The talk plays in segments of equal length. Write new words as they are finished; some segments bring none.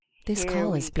This Here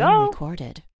call is we being go.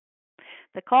 recorded.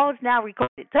 The call is now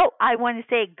recorded. So I want to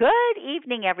say good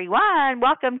evening, everyone.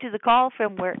 Welcome to the call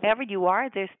from wherever you are.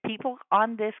 There's people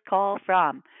on this call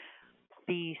from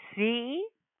BC,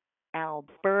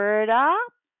 Alberta,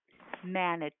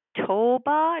 Manitoba.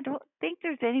 I don't think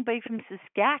there's anybody from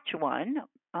Saskatchewan.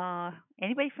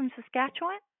 Anybody from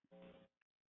Saskatchewan?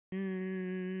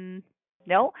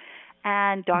 No.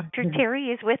 And Dr. Terry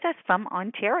is with us from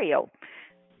Ontario.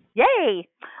 Yay!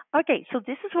 Okay, so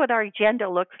this is what our agenda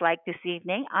looks like this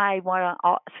evening. I want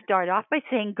to start off by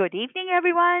saying good evening,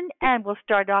 everyone, and we'll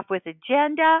start off with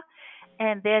agenda,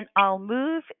 and then I'll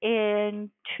move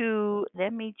into,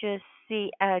 let me just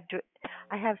see, I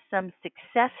have some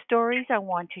success stories I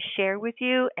want to share with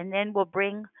you, and then we'll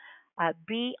bring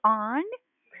B on,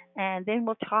 and then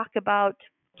we'll talk about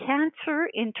cancer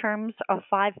in terms of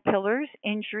 5 pillars: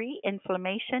 injury,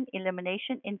 inflammation,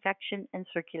 elimination, infection, and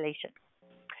circulation.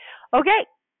 Okay,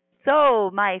 so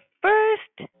my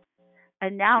first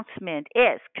announcement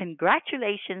is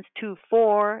congratulations to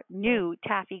 4 new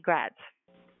Taffy grads.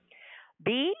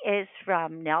 B is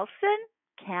from Nelson.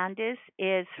 Candace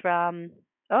is from,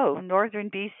 northern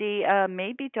BC,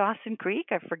 maybe Dawson Creek,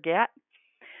 I forget.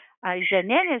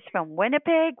 Janine is from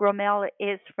Winnipeg. Romel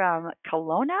is from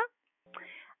Kelowna.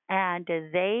 And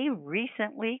they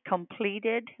recently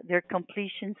completed their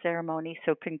completion ceremony.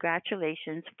 So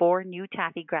congratulations, 4 new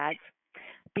Taffy grads.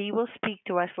 B will speak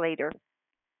to us later.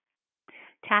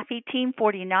 Taffy Team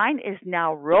 49 is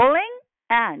now rolling,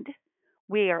 and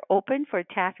we are open for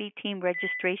Taffy Team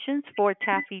registrations for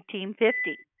Taffy Team 50.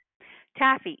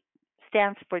 Taffy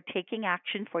stands for Taking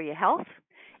Action for Your Health.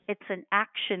 It's an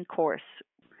action course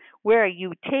where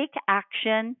you take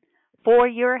action for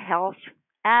your health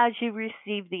as you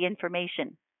receive the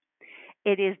information.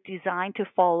 It is designed to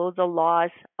follow the laws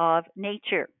of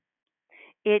nature.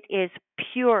 It is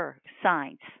pure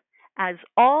science, as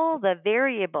all the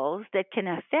variables that can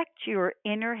affect your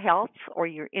inner health or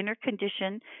your inner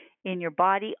condition in your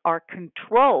body are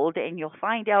controlled, and you'll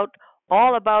find out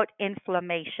all about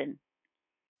inflammation.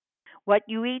 What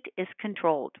you eat is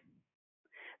controlled.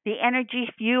 The energy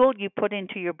fuel you put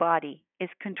into your body is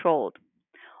controlled.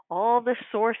 All the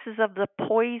sources of the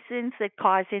poisons that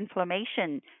cause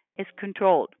inflammation is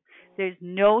controlled. There's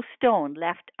no stone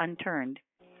left unturned.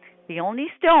 The only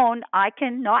stone I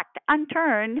cannot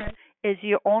unturn is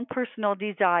your own personal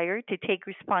desire to take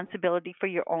responsibility for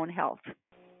your own health.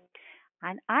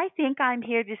 And I think I'm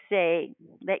here to say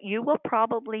that you will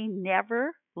probably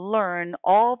never learn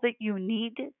all that you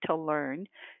need to learn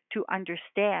to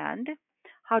understand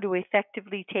how to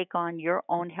effectively take on your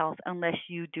own health unless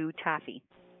you do Taffy.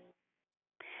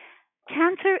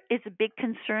 Cancer is a big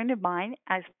concern of mine,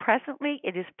 as presently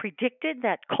it is predicted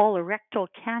that colorectal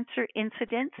cancer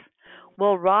incidence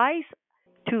will rise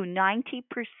to 90%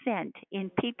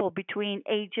 in people between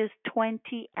ages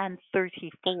 20 and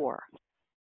 34.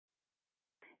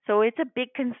 So it's a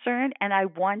big concern, and I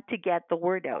want to get the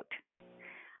word out.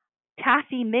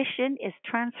 Taffy mission is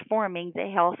transforming the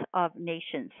health of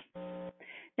nations.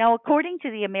 Now, according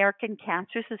to the American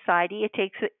Cancer Society, it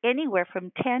takes anywhere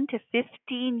from 10 to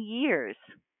 15 years.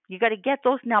 You got to get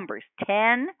those numbers,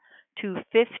 10 to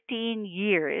 15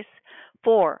 years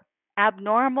for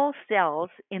abnormal cells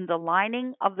in the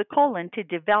lining of the colon to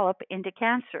develop into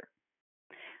cancer.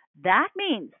 That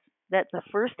means that the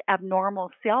first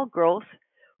abnormal cell growth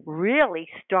really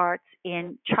starts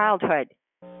in childhood.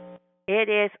 It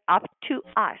is up to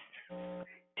us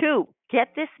to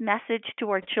get this message to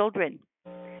our children,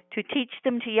 to teach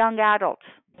them to young adults,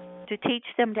 to teach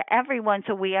them to everyone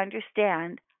so we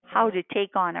understand how to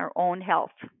take on our own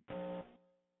health.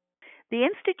 The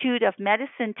Institute of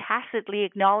Medicine tacitly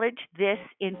acknowledged this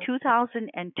in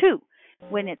 2002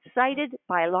 when it cited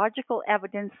biological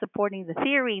evidence supporting the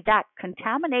theory that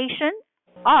contamination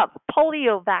of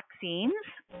polio vaccines,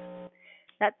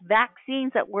 that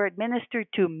vaccines that were administered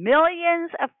to millions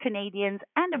of Canadians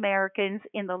and Americans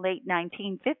in the late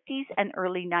 1950s and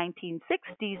early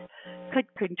 1960s, could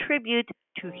contribute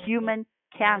to human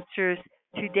cancers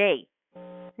today.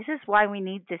 This is why we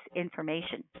need this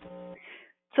information.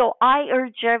 So I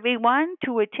urge everyone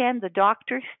to attend the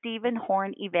Dr. Stephen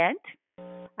Horn event.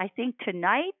 I think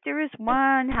tonight there is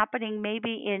one happening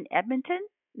maybe in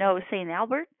St.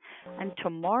 Albert, and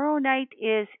tomorrow night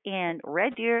is in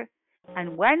Red Deer,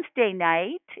 and Wednesday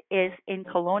night is in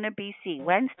Kelowna, BC.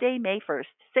 Wednesday, May 1st,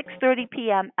 6:30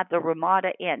 p.m. at the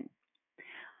Ramada Inn.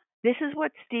 This is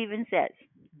what Stephen says: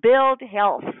 build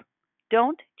health.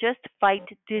 Don't just fight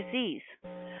disease.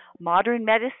 Modern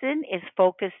medicine is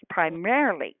focused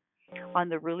primarily on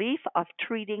the relief of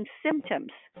treating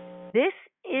symptoms. This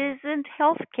isn't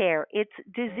health care, it's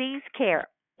disease care.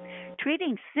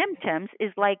 treating symptoms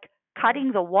is like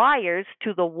cutting the wires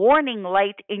to the warning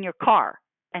light in your car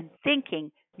and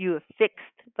thinking you have fixed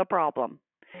the problem.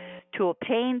 To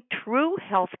obtain true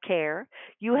health care,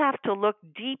 you have to look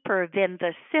deeper than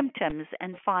the symptoms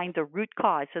and find the root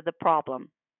cause of the problem.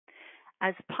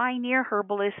 As pioneer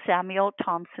herbalist Samuel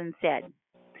Thompson said,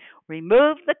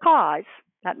 remove the cause,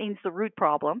 that means the root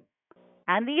problem,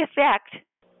 and the effect,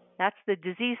 that's the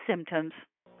disease symptoms.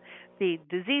 The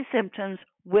disease symptoms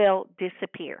will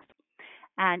disappear.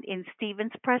 And in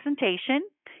Stephen's presentation,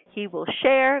 he will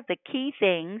share the key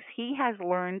things he has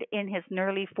learned in his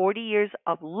nearly 40 years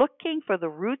of looking for the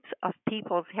roots of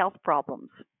people's health problems.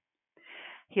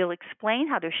 He'll explain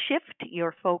how to shift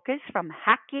your focus from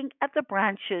hacking at the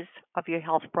branches of your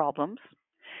health problems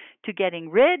to getting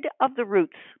rid of the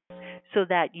roots so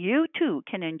that you too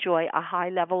can enjoy a high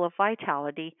level of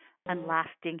vitality and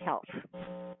lasting health.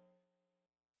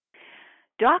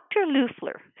 Dr.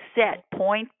 Loeffler said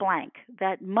point blank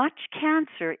that much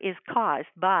cancer is caused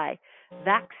by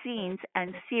vaccines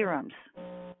and serums,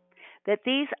 that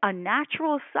these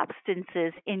unnatural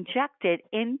substances injected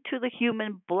into the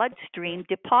human bloodstream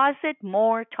deposit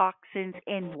more toxins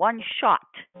in one shot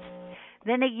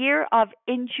than a year of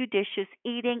injudicious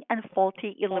eating and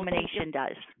faulty elimination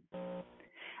does.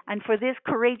 And for this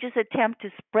courageous attempt to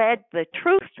spread the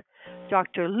truth,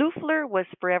 Dr. Loeffler was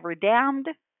forever damned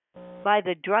by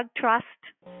the drug trust,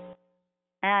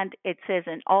 and it says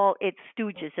in all its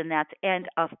stooges, and that's end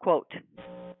of quote.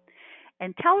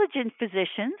 Intelligent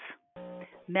physicians,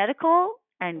 medical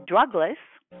and drugless,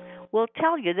 will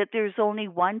tell you that there's only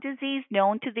one disease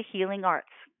known to the healing arts.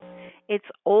 Its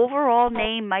overall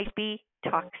name might be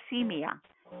toxemia,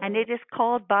 and it is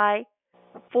called by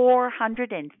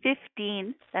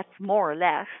 415, that's more or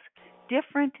less,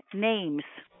 different names,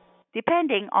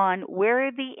 depending on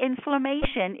where the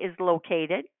inflammation is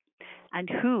located and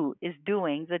who is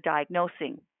doing the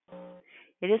diagnosing.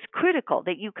 It is critical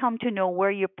that you come to know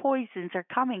where your poisons are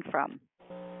coming from,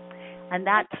 and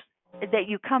that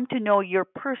you come to know your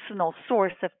personal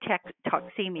source of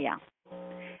toxemia.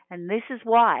 And this is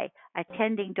why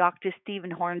attending Dr.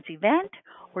 Stephen Horn's event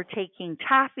or taking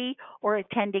Taffy or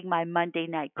attending my Monday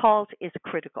night calls is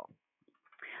critical.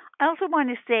 I also want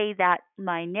to say that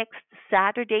my next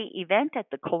Saturday event at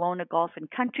the Kelowna Golf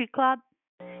and Country Club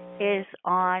is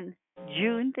on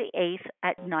June the 8th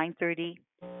at 9:30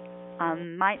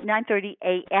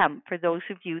 a.m. for those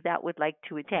of you that would like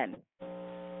to attend.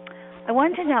 I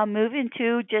want to now move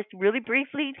into just really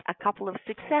briefly a couple of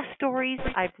success stories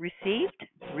I've received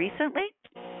recently.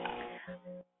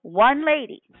 One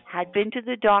lady had been to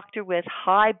the doctor with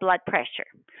high blood pressure.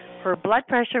 Her blood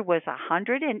pressure was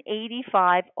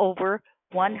 185 over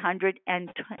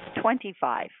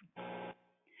 125.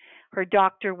 Her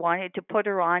doctor wanted to put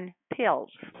her on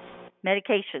pills,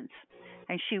 medications,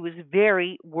 and she was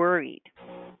very worried.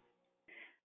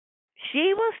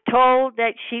 She was told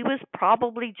that she was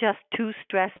probably just too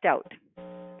stressed out.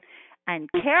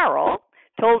 And Carol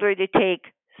told her to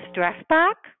take Stress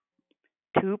Pack,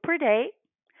 2 per day,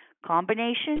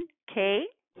 combination K,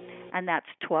 and that's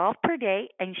 12 per day,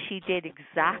 and she did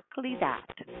exactly that.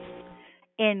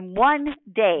 In one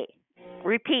day,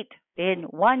 repeat, in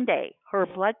one day, her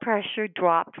blood pressure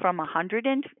dropped from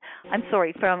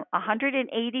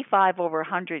 185 over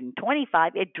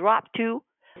 125, it dropped to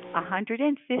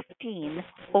 115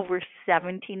 over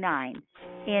 79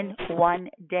 in one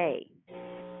day.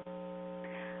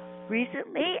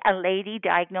 Recently, a lady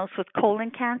diagnosed with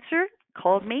colon cancer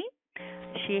called me.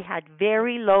 She had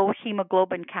very low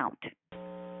hemoglobin count.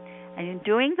 And in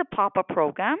doing the PAPA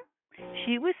program,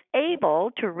 she was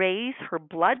able to raise her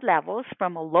blood levels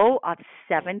from a low of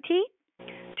 70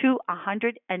 to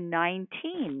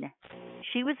 119.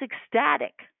 She was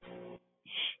ecstatic.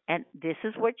 And this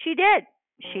is what she did.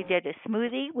 She did a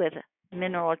smoothie with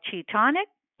mineral chi tonic.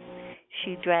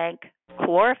 She drank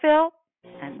chlorophyll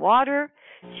and water.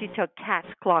 She took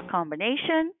cat's claw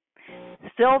combination,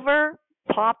 silver,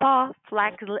 pawpaw,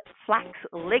 flax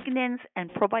lignans,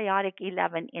 and probiotic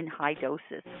 11 in high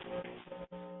doses.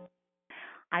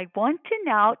 I want to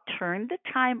now turn the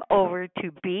time over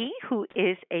to Bea, who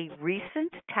is a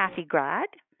recent Taffy grad,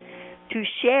 to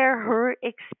share her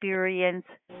experience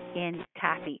in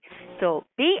Taffy. So,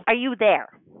 Bea, are you there?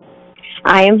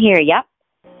 I am here, yep.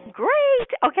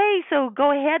 Great. Okay, so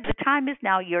go ahead. The time is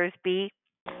now yours, Bea.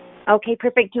 Okay,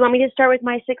 perfect. Do you want me to start with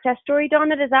my success story,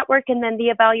 Donna? Does that work? And then the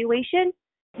evaluation?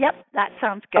 Yep, that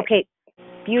sounds good. Okay,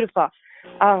 beautiful.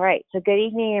 All right, so good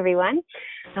evening, everyone.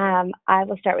 I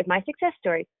will start with my success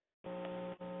story.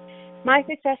 My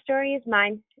success story is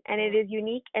mine, and it is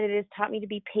unique, and it has taught me to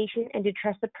be patient and to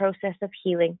trust the process of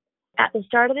healing. At the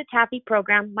start of the TAPI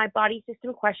program, my body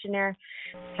system questionnaire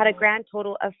had a grand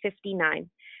total of 59.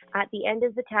 At the end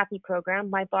of the TAPI program,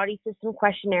 my body system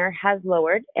questionnaire has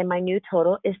lowered and my new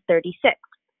total is 36.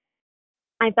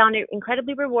 I found it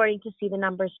incredibly rewarding to see the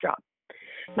numbers drop.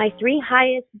 My three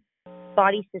highest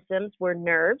body systems were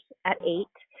nerves at 8,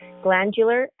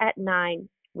 glandular at 9,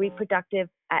 reproductive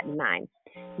at 9.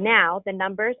 Now the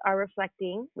numbers are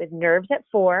reflecting with nerves at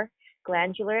 4,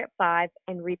 glandular at 5,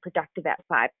 and reproductive at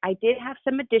 5. I did have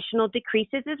some additional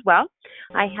decreases as well.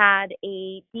 I had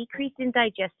a decrease in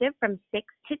digestive from 6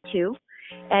 to 2.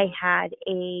 I had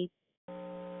a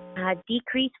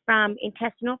decrease from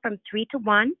intestinal from 3 to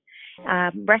 1.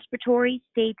 Respiratory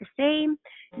stayed the same.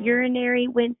 Urinary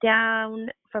went down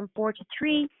from 4 to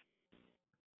 3.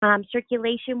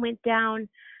 Circulation went down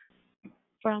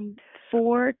from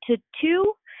 4 to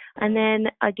 2. And then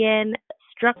again,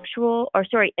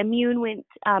 immune went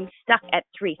stuck at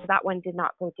 3. So that one did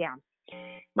not go down.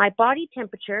 My body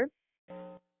temperature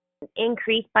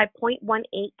increased by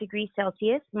 0.18 degrees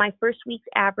Celsius. My first week's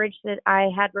average that I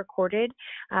had recorded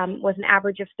was an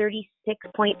average of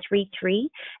 36.33.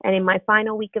 And in my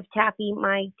final week of TAPI,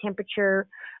 my temperature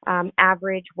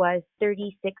average was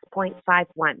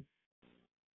 36.51.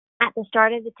 At the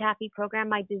start of the TAPI program,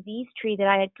 my disease tree that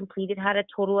I had completed had a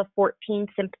total of 14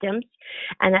 symptoms.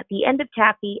 And at the end of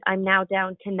TAPI, I'm now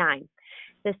down to 9.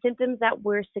 The symptoms that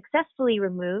were successfully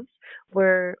removed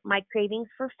were my cravings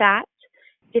for fat,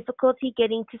 difficulty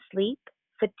getting to sleep,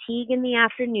 fatigue in the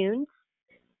afternoons,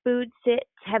 food sits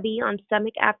heavy on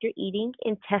stomach after eating,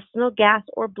 intestinal gas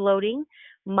or bloating,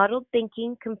 muddled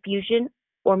thinking, confusion,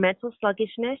 or mental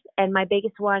sluggishness, and my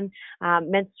biggest one,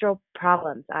 menstrual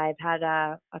problems. I've had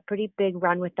a pretty big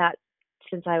run with that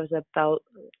since I was about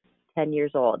 10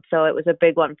 years old, so it was a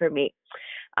big one for me.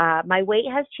 My weight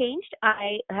has changed.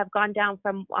 I have gone down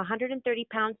from 130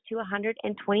 pounds to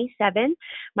 127.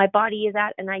 My body is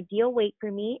at an ideal weight for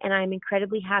me, and I'm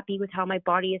incredibly happy with how my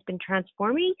body has been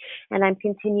transforming, and I'm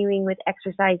continuing with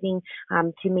exercising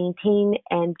to maintain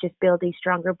and just build a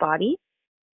stronger body.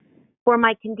 For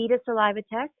my Candida saliva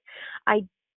test, I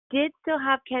did still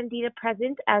have Candida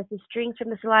present as the strings from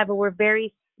the saliva were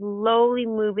very slowly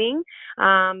moving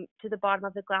to the bottom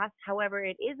of the glass. However,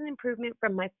 it is an improvement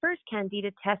from my first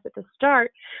Candida test at the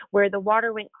start where the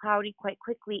water went cloudy quite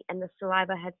quickly and the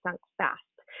saliva had sunk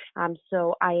fast.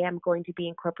 So I am going to be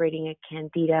incorporating a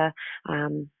Candida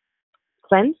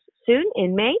cleanse soon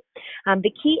in May.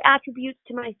 The key attributes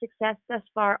to my success thus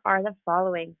far are the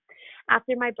following.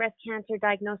 After my breast cancer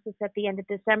diagnosis at the end of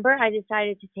December, I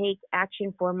decided to take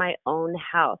action for my own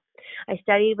health. I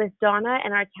studied with Donna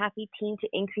and our TAPI team to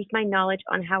increase my knowledge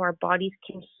on how our bodies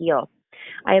can heal.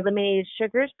 I eliminated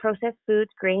sugars, processed foods,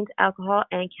 grains, alcohol,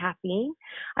 and caffeine.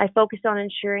 I focused on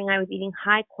ensuring I was eating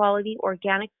high-quality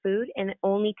organic food and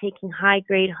only taking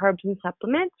high-grade herbs and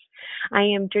supplements. I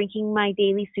am drinking my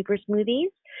daily super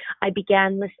smoothies. I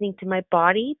began listening to my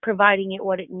body, providing it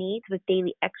what it needs with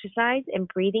daily exercise and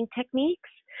breathing techniques.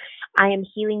 I am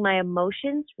healing my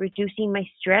emotions, reducing my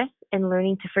stress, and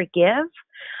learning to forgive.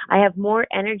 I have more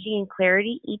energy and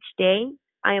clarity each day.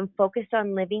 I am focused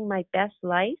on living my best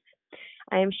life.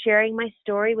 I am sharing my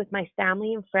story with my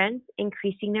family and friends,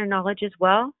 increasing their knowledge as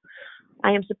well.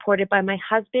 I am supported by my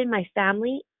husband, my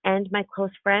family, and my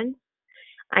close friends.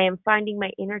 I am finding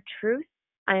my inner truth.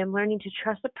 I am learning to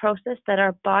trust the process that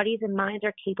our bodies and minds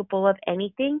are capable of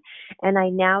anything, and I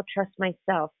now trust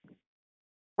myself.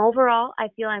 Overall, I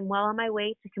feel I'm well on my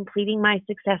way to completing my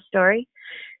success story.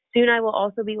 Soon I will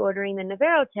also be ordering the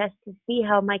Navarro test to see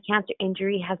how my cancer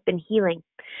injury has been healing.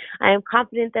 I am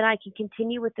confident that I can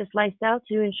continue with this lifestyle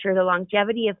to ensure the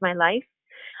longevity of my life.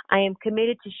 I am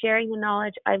committed to sharing the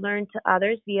knowledge I learned to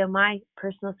others via my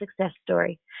personal success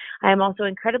story. I am also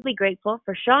incredibly grateful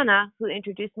for Shauna, who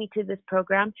introduced me to this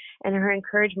program, and her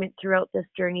encouragement throughout this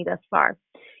journey thus far.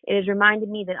 It has reminded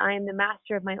me that I am the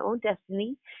master of my own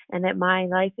destiny and that my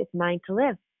life is mine to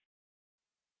live.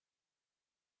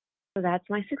 So that's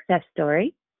my success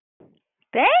story.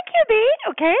 Thank you, Bea.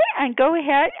 Okay, and go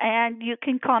ahead and you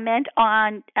can comment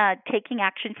on taking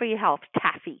action for your health,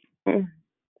 TAFI.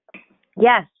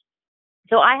 Yes.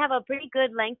 So I have a pretty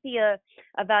good lengthy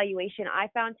evaluation. I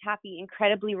found TAPI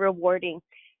incredibly rewarding.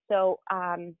 So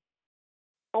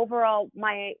overall,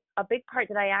 a big part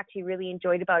that I actually really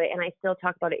enjoyed about it, and I still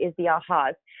talk about it, is the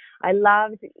ahas. I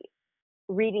loved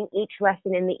reading each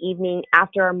lesson in the evening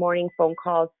after our morning phone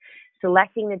calls.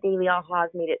 Selecting the daily ahas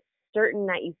made it certain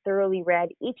that you thoroughly read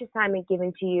each assignment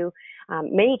given to you.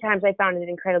 Many times I found it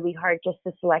incredibly hard just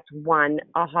to select one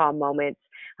aha moment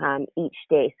each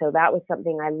day. So that was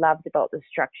something I loved about the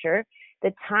structure.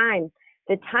 The time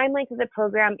length of the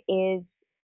program is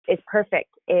perfect.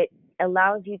 It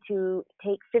allows you to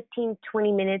take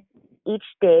 15-20 minutes each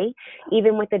day,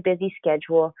 even with a busy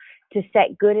schedule, to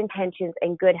set good intentions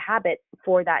and good habits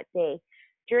for that day.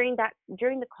 During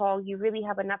the call, you really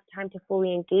have enough time to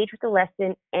fully engage with the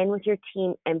lesson and with your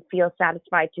team and feel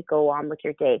satisfied to go on with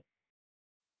your day.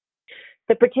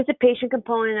 The participation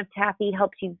component of TAFI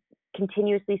helps you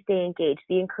continuously stay engaged.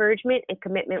 The encouragement and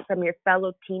commitment from your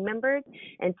fellow team members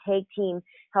and tag team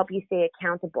help you stay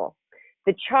accountable.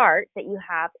 The chart that you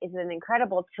have is an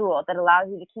incredible tool that allows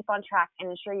you to keep on track and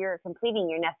ensure you're completing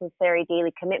your necessary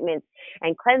daily commitments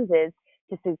and cleanses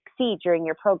to succeed during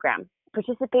your program.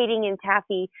 Participating in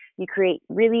TAFI, you create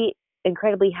really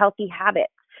incredibly healthy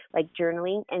habits like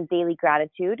journaling and daily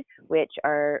gratitude, which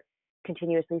are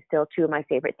continuously still two of my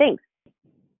favorite things.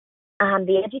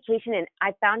 The education, and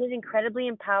I found it incredibly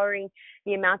empowering,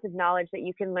 the amount of knowledge that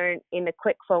you can learn in a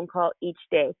quick phone call each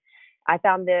day. I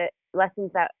found the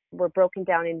lessons that were broken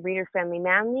down in reader-friendly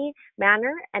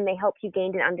manner, and they help you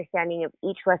gain an understanding of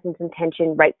each lesson's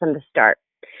intention right from the start.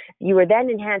 You are then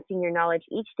enhancing your knowledge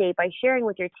each day by sharing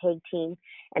with your TAG team,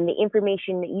 and the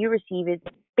information that you receive is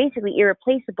basically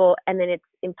irreplaceable, and then it's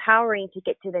empowering to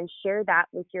get to then share that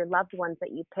with your loved ones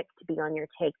that you pick to be on your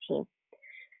TAG team.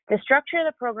 The structure of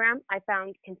the program I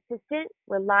found consistent,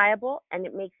 reliable, and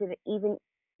it makes it even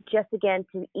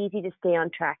too easy to stay on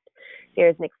track.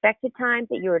 There's an expected time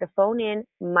that you are to phone in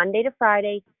Monday to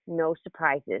Friday, no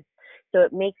surprises. So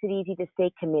it makes it easy to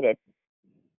stay committed.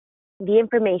 The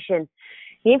information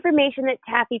that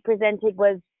TAFI presented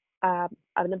was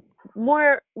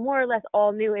more or less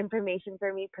all new information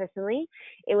for me personally.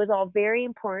 It was all very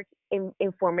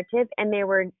informative, and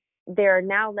there are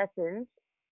now lessons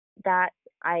that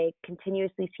I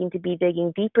continuously seem to be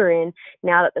digging deeper in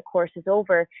now that the course is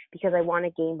over, because I want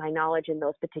to gain my knowledge in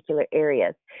those particular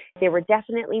areas. There were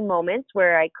definitely moments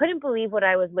where I couldn't believe what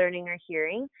I was learning or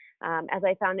hearing, as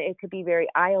I found it could be very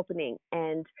eye-opening.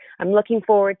 And I'm looking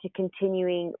forward to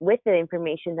continuing with the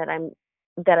information that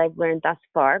I've learned thus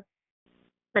far.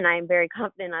 And I am very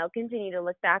confident I'll continue to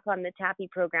look back on the TAFI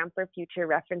program for future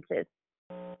references.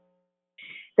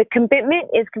 The commitment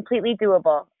is completely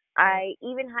doable. I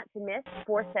even had to miss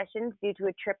 4 sessions due to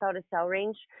a trip out of cell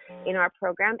range in our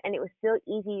program, and it was still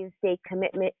easy to stay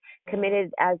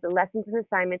committed as the lessons and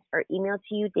assignments are emailed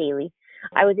to you daily.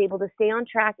 I was able to stay on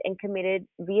track and committed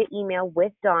via email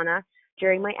with Donna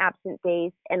during my absent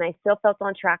days, and I still felt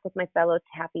on track with my fellow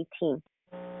TAFI team.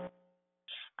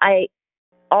 I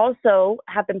also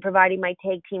have been providing my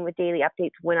TAG team with daily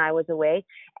updates when I was away,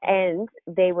 and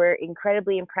they were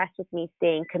incredibly impressed with me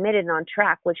staying committed and on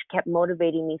track, which kept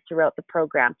motivating me throughout the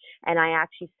program. And I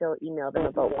actually still email them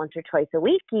about once or twice a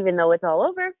week, even though it's all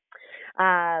over.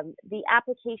 The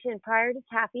application prior to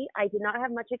TAFI, I did not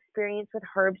have much experience with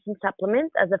herbs and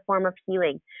supplements as a form of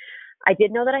healing. I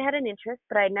did know that I had an interest,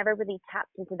 but I had never really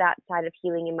tapped into that side of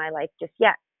healing in my life just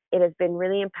yet. It has been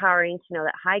really empowering to know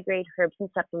that high-grade herbs and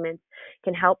supplements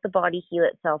can help the body heal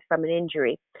itself from an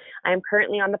injury. I am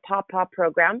currently on the PawPaw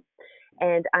program,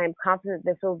 and I am confident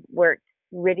this will work,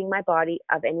 ridding my body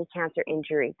of any cancer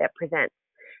injury that presents.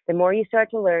 The more you start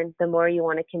to learn, the more you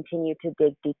want to continue to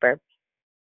dig deeper.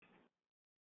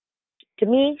 To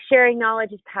me, sharing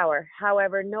knowledge is power.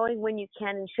 However, knowing when you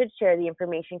can and should share the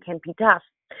information can be tough.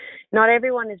 Not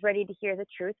everyone is ready to hear the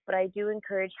truth, but I do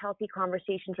encourage healthy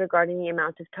conversations regarding the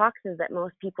amount of toxins that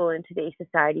most people in today's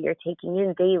society are taking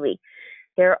in daily.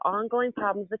 There are ongoing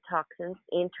problems with toxins,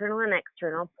 internal and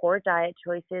external, poor diet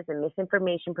choices, and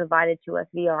misinformation provided to us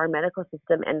via our medical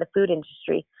system and the food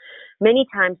industry. Many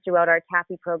times throughout our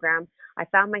TAFI program, I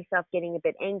found myself getting a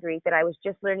bit angry that I was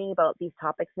just learning about these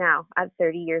topics now at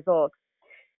 30 years old.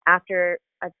 After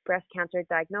a breast cancer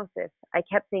diagnosis, I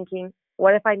kept thinking,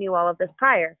 what if I knew all of this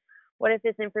prior? What if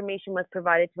this information was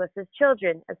provided to us as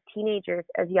children, as teenagers,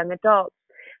 as young adults?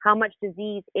 How much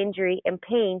disease, injury, and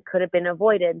pain could have been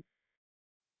avoided?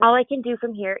 All I can do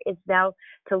from here is now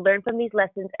to learn from these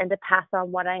lessons and to pass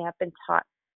on what I have been taught.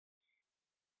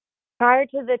 Prior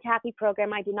to the TAFI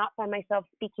program, I did not find myself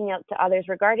speaking out to others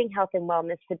regarding health and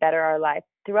wellness to better our lives.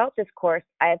 Throughout this course,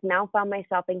 I have now found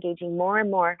myself engaging more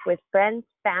and more with friends,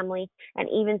 family, and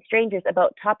even strangers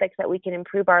about topics that we can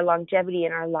improve our longevity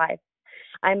in our lives.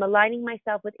 I am aligning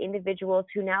myself with individuals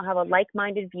who now have a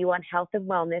like-minded view on health and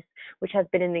wellness, which has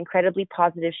been an incredibly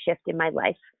positive shift in my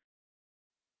life.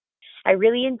 I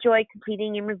really enjoy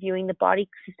completing and reviewing the body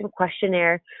system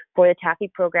questionnaire for the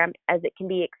TAFI program, as it can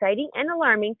be exciting and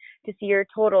alarming to see your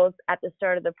totals at the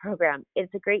start of the program.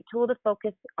 It's a great tool to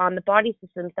focus on the body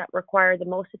systems that require the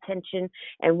most attention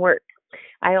and work.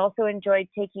 I also enjoyed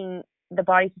taking the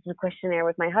body system questionnaire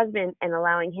with my husband and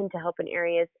allowing him to help in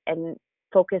areas and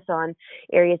focus on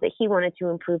areas that he wanted to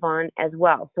improve on as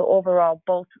well. So overall,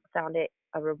 both found it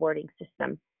a rewarding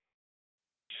system.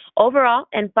 Overall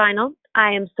and final,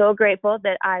 I am so grateful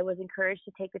that I was encouraged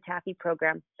to take the TAFI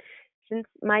program. Since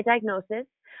my diagnosis,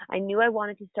 I knew I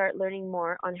wanted to start learning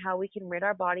more on how we can rid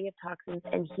our body of toxins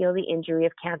and heal the injury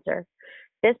of cancer.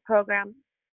 This program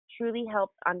truly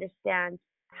helps understand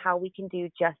how we can do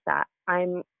just that.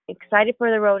 I'm excited for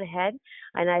the road ahead,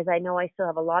 and as I know I still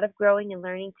have a lot of growing and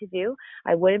learning to do,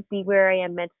 I wouldn't be where I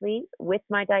am mentally with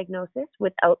my diagnosis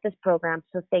without this program.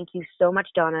 So thank you so much,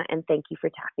 Donna, and thank you for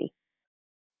TAFI.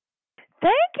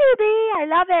 Thank you, Bea. I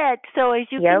love it. So as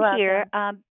you You're can welcome. hear,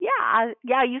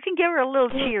 yeah, you can give her a little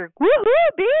cheer.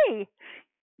 Woohoo, Bea!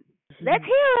 Let's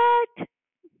hear it.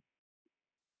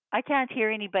 I can't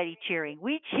hear anybody cheering.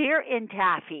 We cheer in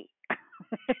TAFI.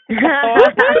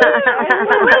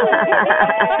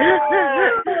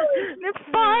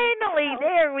 Finally,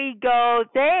 there we go.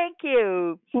 Thank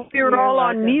you. We were all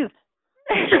on mute.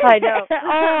 I know.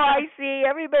 Oh, I see.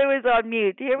 Everybody was on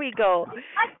mute. Here we go.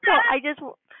 So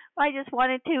I just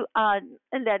wanted to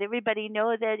let everybody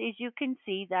know that, as you can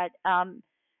see, that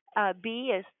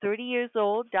Bea is 30 years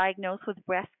old, diagnosed with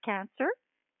breast cancer.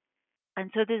 And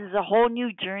so this is a whole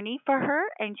new journey for her,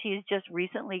 and she has just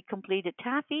recently completed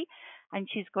TAFI, and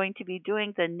she's going to be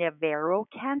doing the Navarro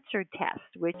Cancer Test,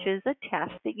 which is a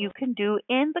test that you can do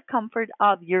in the comfort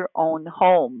of your own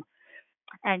home.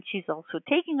 And she's also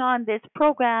taking on this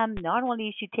program. Not only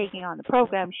is she taking on the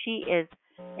program, she is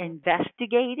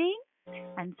investigating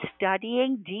and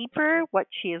studying deeper what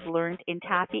she has learned in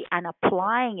TAFI and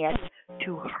applying it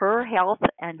to her health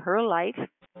and her life.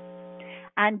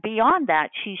 And beyond that,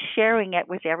 she's sharing it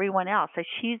with everyone else. So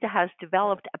she has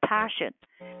developed a passion,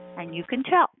 and you can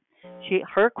tell.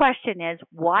 Her question is,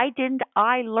 why didn't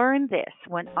I learn this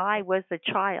when I was a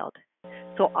child?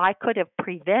 So I could have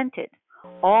prevented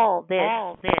all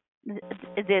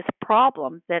this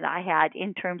problem that I had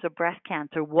in terms of breast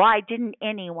cancer. Why didn't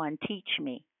anyone teach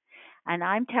me? And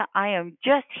I am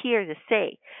just here to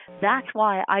say that's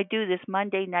why I do this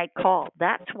Monday night call.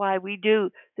 That's why we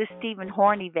do the Stephen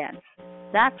Horn events.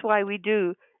 That's why we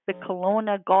do the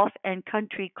Kelowna Golf and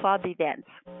Country Club events.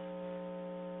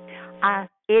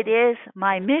 It is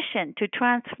my mission to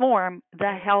transform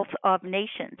the health of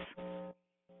nations.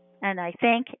 And I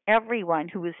thank everyone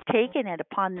who has taken it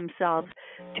upon themselves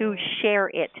to share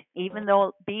it, even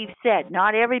though Bea said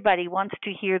not everybody wants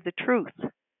to hear the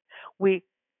truth. We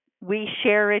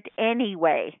share it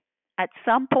anyway. At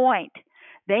some point,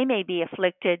 they may be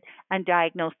afflicted and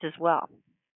diagnosed as well.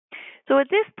 So at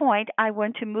this point, I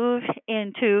want to move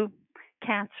into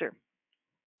cancer.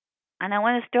 And I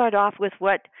want to start off with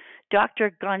what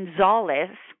Dr.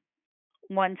 Gonzalez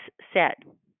once said.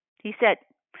 He said,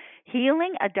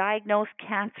 healing a diagnosed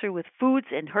cancer with foods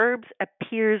and herbs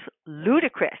appears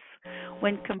ludicrous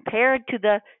when compared to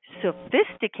the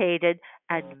sophisticated,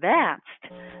 advanced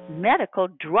medical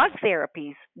drug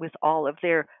therapies with all of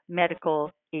their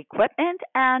medical equipment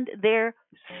and their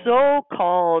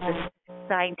so-called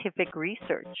scientific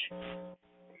research.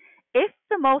 If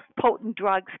the most potent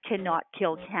drugs cannot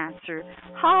kill cancer,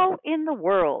 how in the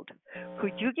world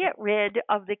could you get rid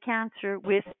of the cancer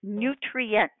with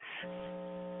nutrients?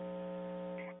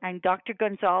 And Dr.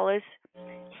 Gonzalez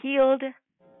healed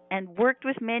and worked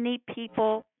with many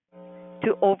people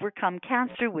to overcome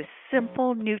cancer with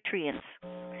simple nutrients.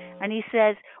 And he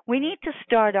says we need to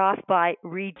start off by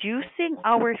reducing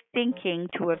our thinking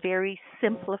to a very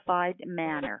simplified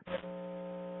manner.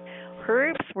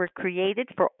 Herbs were created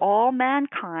for all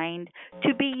mankind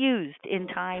to be used in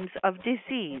times of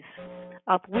disease,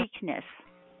 of weakness,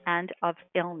 and of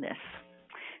illness.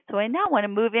 So I now want to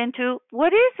move into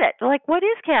what is it? Like, what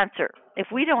is cancer? If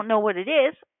we don't know what it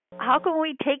is, how can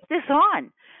we take this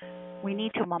on? We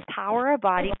need to empower our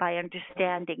body by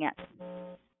understanding it.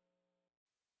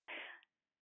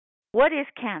 What is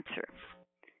cancer?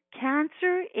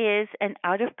 Cancer is an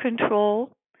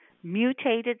out-of-control,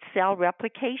 mutated cell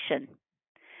replication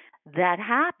that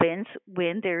happens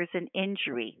when there is an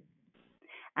injury.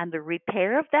 And the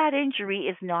repair of that injury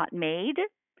is not made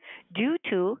due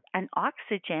to an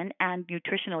oxygen and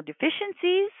nutritional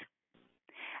deficiencies,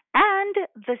 and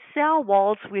the cell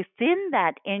walls within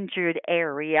that injured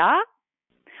area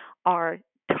are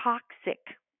toxic,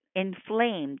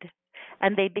 inflamed,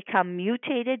 and they become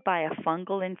mutated by a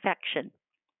fungal infection.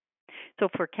 So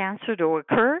for cancer to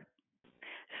occur,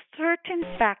 certain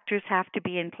factors have to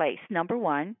be in place. Number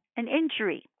one, an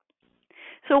injury.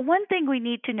 So one thing we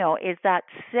need to know is that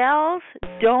cells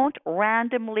don't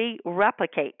randomly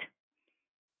replicate.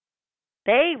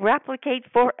 They replicate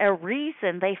for a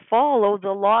reason. They follow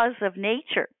the laws of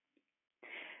nature.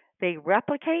 They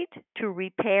replicate to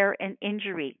repair an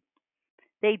injury.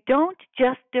 They don't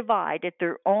just divide at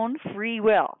their own free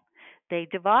will. They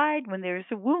divide when there's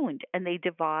a wound, and they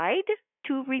divide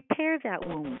to repair that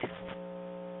wound.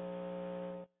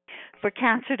 For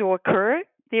cancer to occur,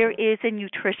 there is a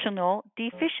nutritional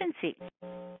deficiency.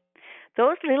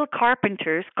 Those little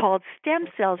carpenters called stem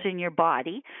cells in your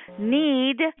body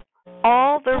need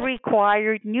all the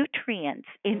required nutrients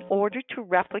in order to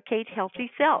replicate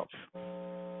healthy cells.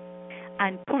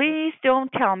 And please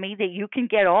don't tell me that you can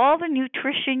get all the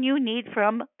nutrition you need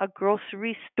from a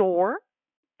grocery store,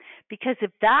 because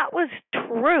if that was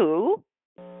true,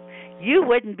 you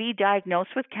wouldn't be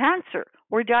diagnosed with cancer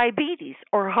or diabetes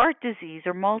or heart disease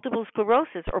or multiple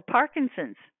sclerosis or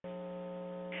Parkinson's.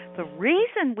 The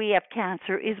reason we have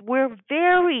cancer is we're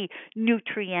very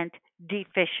nutrient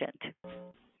deficient.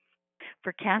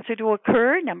 For cancer to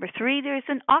occur, number 3, there's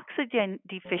an oxygen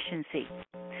deficiency.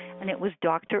 And it was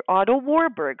Dr. Otto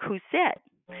Warburg who said,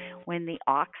 when the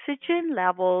oxygen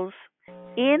levels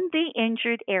in the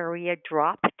injured area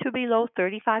drop to below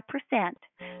 35%,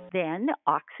 then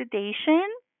oxidation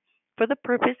for the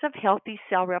purpose of healthy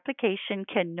cell replication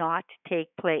cannot take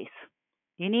place.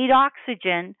 You need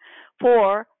oxygen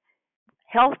for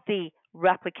healthy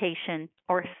replication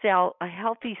or a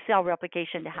healthy cell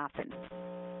replication to happen.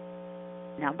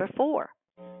 Number 4,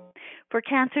 for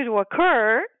cancer to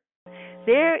occur,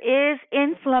 there is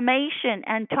inflammation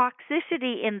and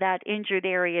toxicity in that injured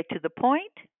area to the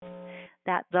point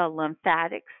that the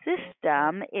lymphatic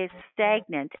system is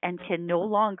stagnant and can no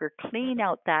longer clean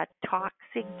out that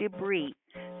toxic debris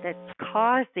that's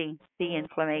causing the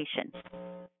inflammation.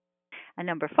 And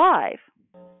number 5,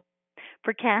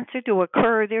 for cancer to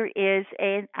occur, there is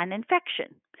an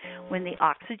infection. When the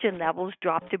oxygen levels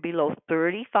drop to below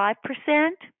 35%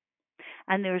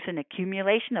 and there's an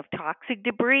accumulation of toxic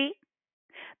debris,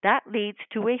 that leads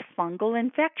to a fungal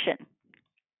infection.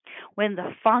 When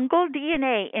the fungal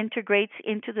DNA integrates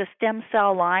into the stem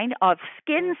cell line of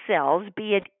skin cells,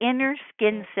 be it inner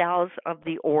skin cells of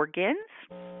the organs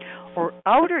or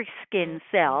outer skin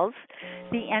cells,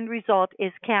 the end result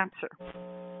is cancer.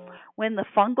 When the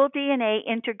fungal DNA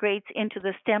integrates into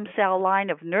the stem cell line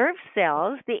of nerve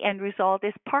cells, the end result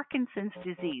is Parkinson's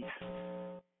disease.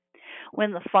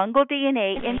 When the fungal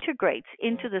DNA integrates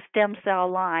into the stem cell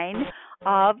line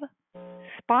of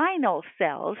spinal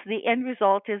cells, the end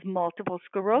result is multiple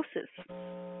sclerosis.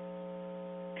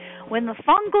 When the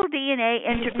fungal DNA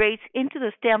integrates into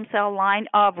the stem cell line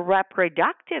of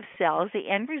reproductive cells, the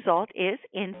end result is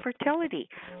infertility.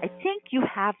 I think you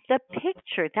have the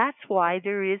picture. That's why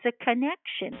there is a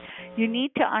connection. You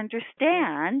need to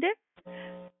understand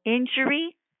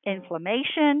injury,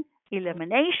 inflammation,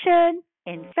 elimination,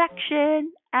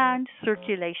 infection, and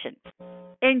circulation.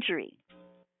 Injury.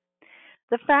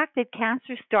 The fact that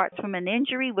cancer starts from an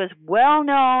injury was well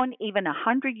known even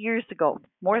 100 years ago,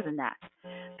 more than that.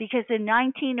 Because in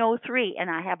 1903, and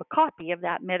I have a copy of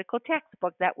that medical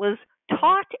textbook that was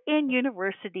taught in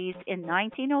universities in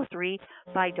 1903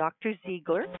 by Dr.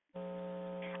 Ziegler,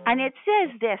 and it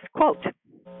says this, quote,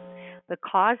 "The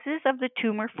causes of the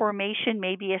tumor formation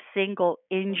may be a single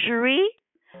injury,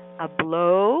 a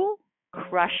blow,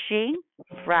 crushing,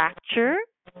 fracture,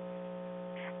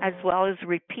 as well as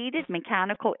repeated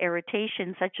mechanical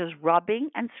irritation such as rubbing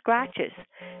and scratches.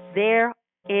 There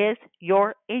is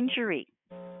your injury."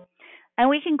 And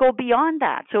we can go beyond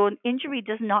that. So an injury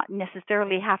does not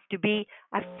necessarily have to be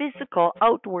a physical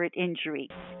outward injury.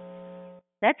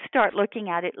 Let's start looking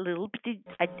at it a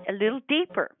little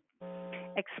deeper.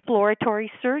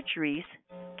 Exploratory surgeries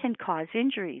can cause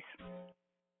injuries.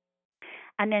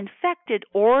 An infected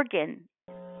organ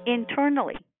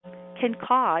internally can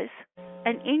cause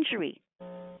an injury.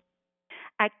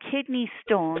 A kidney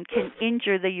stone can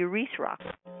injure the urethra.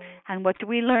 And what do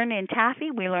we learn in Taffy?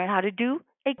 We learn how to do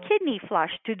a kidney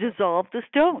flush to dissolve the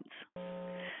stones.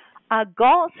 A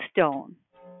gallstone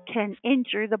can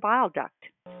injure the bile duct.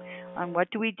 And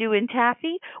what do we do in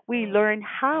Taffy? We learn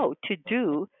how to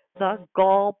do the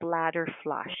gallbladder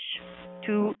flush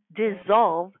to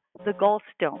dissolve the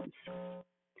gallstones.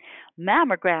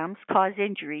 Mammograms cause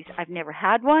injuries. I've never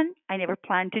had one. I never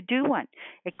plan to do one.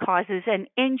 It causes an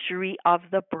injury of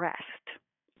the breast.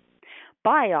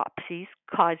 Biopsies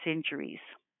cause injuries.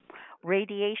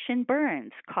 Radiation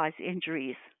burns cause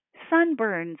injuries.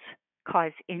 Sunburns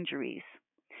cause injuries.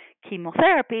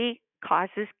 Chemotherapy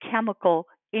causes chemical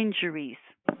injuries.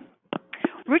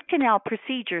 Root canal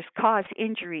procedures cause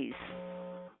injuries.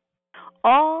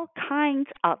 All kinds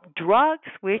of drugs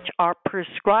which are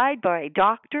prescribed by a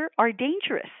doctor are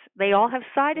dangerous. They all have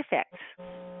side effects.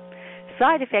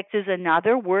 Side effects is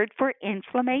another word for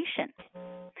inflammation.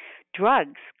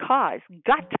 drugs cause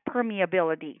gut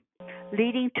permeability,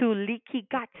 leading to leaky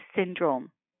gut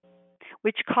syndrome,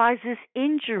 which causes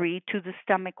injury to the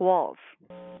stomach walls.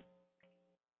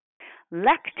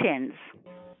 Lectins,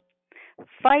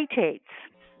 phytates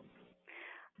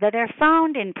that are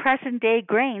found in present day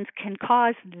grains can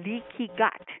cause leaky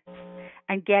gut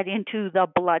and get into the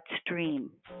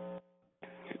bloodstream.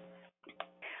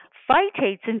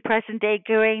 Phytates in present day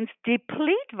grains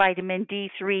deplete vitamin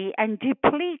D3 and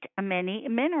deplete many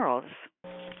minerals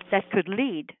that could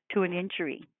lead to an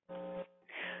injury.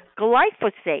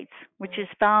 Glyphosates, which is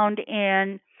found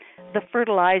in the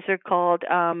fertilizer called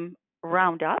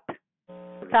Roundup,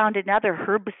 found in other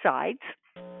herbicides.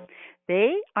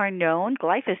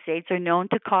 Glyphosates are known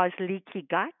to cause leaky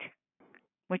gut,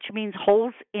 which means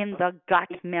holes in the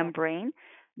gut membrane.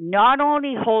 Not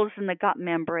only holes in the gut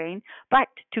membrane, but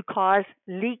to cause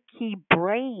leaky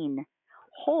brain,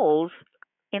 holes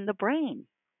in the brain.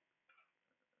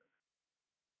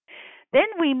 Then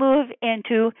we move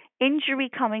into injury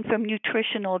coming from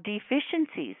nutritional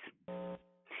deficiencies.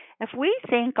 If we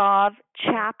think of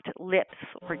chapped lips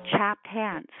or chapped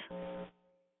hands,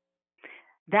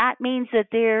 that means that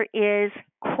there is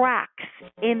cracks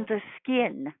in the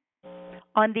skin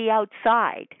on the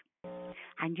outside.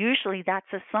 And usually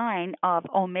that's a sign of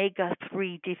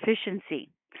omega-3 deficiency.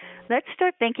 Let's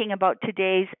start thinking about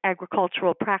today's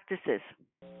agricultural practices.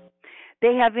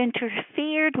 They have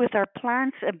interfered with our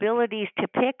plants' abilities to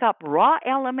pick up raw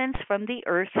elements from the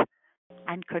earth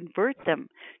and convert them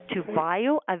to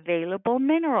bioavailable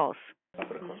minerals.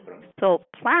 So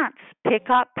plants pick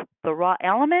up the raw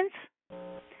elements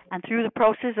and through the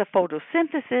process of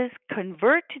photosynthesis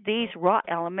convert these raw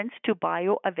elements to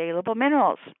bioavailable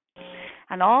minerals.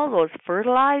 And all those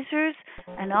fertilizers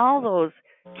and all those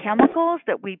chemicals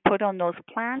that we put on those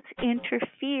plants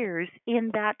interferes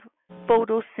in that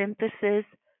photosynthesis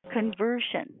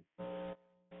conversion.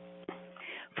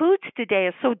 Foods today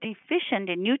are so deficient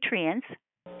in nutrients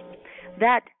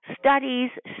that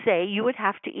studies say you would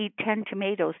have to eat 10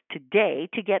 tomatoes today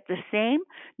to get the same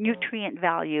nutrient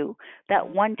value that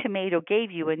one tomato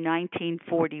gave you in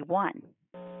 1941.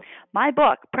 My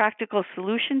book, Practical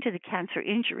Solution to the Cancer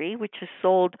Injury, which has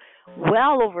sold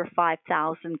well over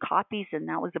 5,000 copies, and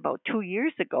that was about 2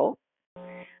 years ago,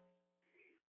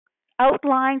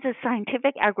 outlines a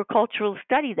scientific agricultural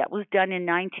study that was done in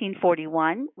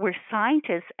 1941 where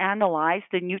scientists analyzed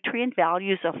the nutrient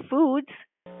values of foods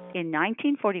in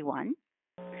 1941,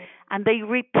 and they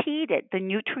repeated the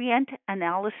nutrient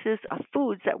analysis of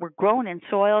foods that were grown in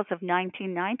soils of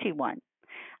 1991.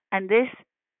 And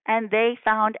they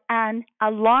found an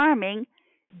alarming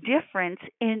difference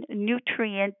in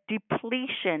nutrient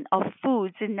depletion of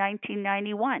foods in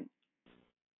 1991.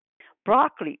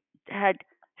 Broccoli had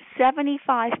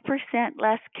 75%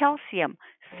 less calcium,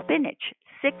 spinach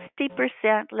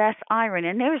 60% less iron,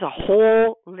 and there's a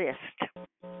whole list.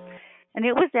 And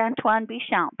it was Antoine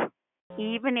Béchamp,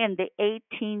 even in the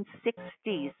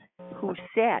 1860s, who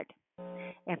said,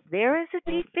 if there is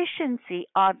a deficiency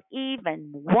of even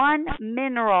one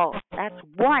mineral, that's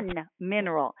one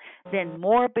mineral, then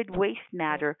morbid waste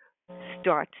matter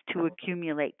starts to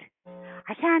accumulate.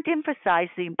 I can't emphasize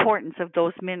the importance of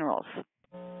those minerals.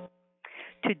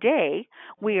 Today,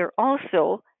 we are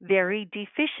also very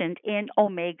deficient in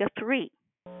omega-3.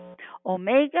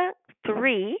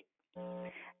 Omega-3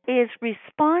 is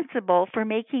responsible for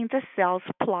making the cells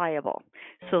pliable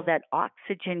so that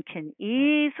oxygen can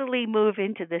easily move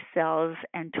into the cells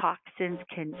and toxins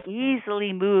can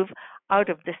easily move out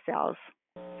of the cells.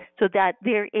 So that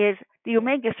the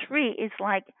omega-3 is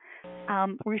like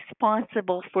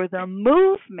responsible for the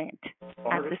movement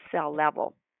at the cell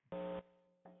level.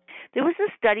 There was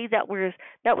a study that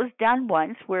was done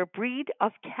once where a breed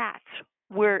of cats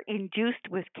were induced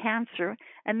with cancer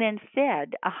and then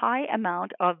fed a high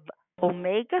amount of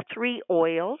omega-3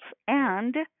 oils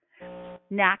and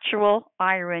natural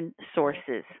iron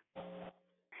sources.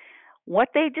 What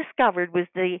they discovered was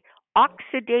the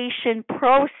oxidation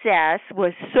process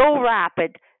was so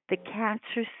rapid the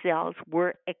cancer cells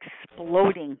were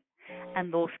exploding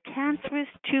and those cancerous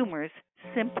tumors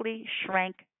simply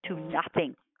shrank to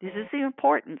nothing. This is the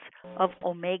importance of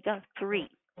omega-3.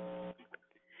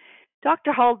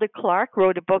 Dr. Hulda Clark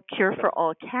wrote a book, Cure for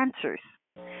All Cancers,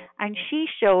 and she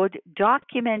showed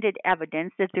documented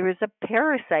evidence that there is a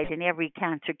parasite in every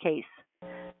cancer case.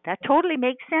 That totally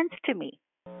makes sense to me.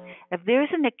 If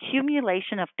there's an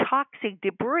accumulation of toxic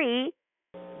debris,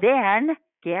 then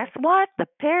guess what? The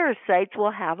parasites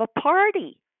will have a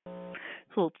party.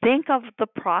 So think of the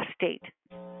prostate,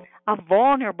 a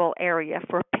vulnerable area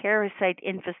for parasite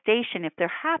infestation if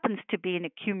there happens to be an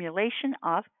accumulation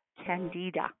of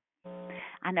candida.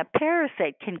 And a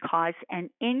parasite can cause an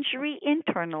injury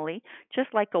internally,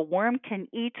 just like a worm can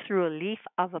eat through a leaf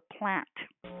of a plant.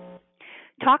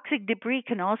 Toxic debris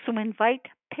can also invite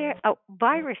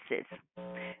viruses,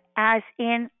 as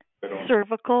in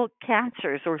cervical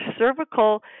cancers or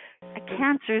cervical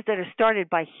cancers that are started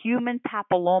by human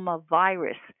papilloma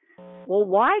virus. Well,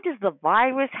 why does the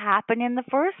virus happen in the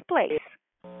first place?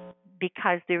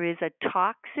 Because there is a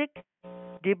toxic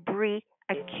debris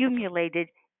accumulated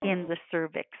in the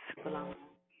cervix.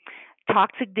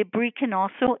 Toxic debris can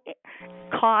also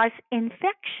cause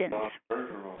infections.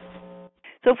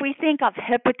 So if we think of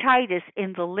hepatitis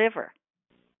in the liver,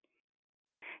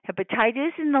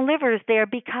 hepatitis in the liver is there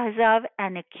because of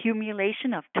an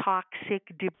accumulation of toxic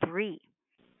debris.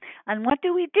 And what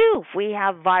do if we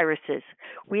have viruses?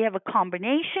 We have a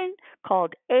combination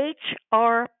called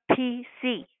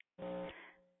HRPC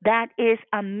that is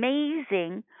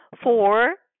amazing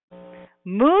for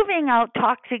moving out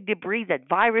toxic debris that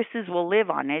viruses will live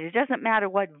on. And it doesn't matter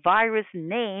what virus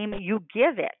name you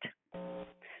give it.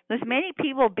 There's many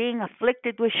people being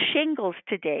afflicted with shingles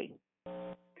today.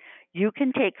 You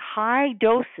can take high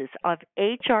doses of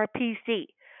HRPC,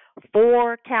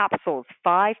 4 capsules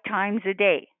 5 times a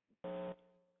day,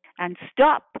 and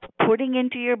stop putting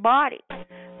into your body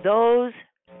those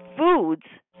foods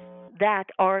that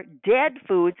are dead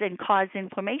foods and cause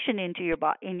inflammation in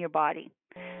your body.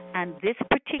 And this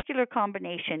particular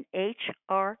combination,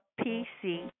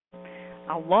 HRPC,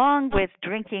 along with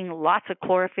drinking lots of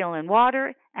chlorophyll and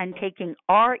water and taking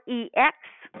REX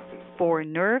for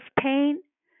nerve pain,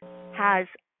 has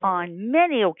on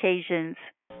many occasions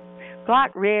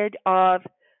got rid of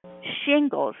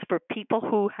shingles for people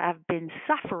who have been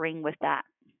suffering with that.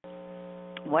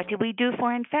 What do we do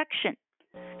for infection?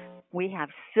 We have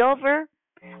silver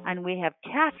and we have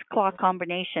cat's claw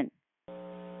combination.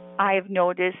 I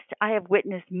have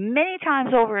witnessed many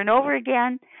times over and over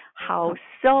again how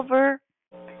silver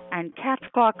and cat's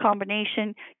claw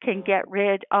combination can get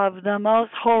rid of the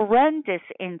most horrendous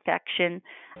infection,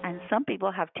 and some people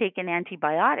have taken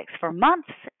antibiotics for months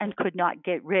and could not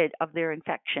get rid of their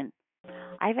infection.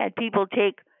 I've had people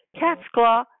take cat's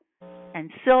claw and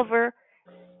silver,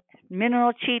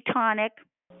 mineral chi tonic.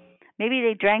 Maybe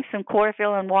they drank some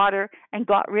chlorophyll and water and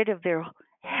got rid of their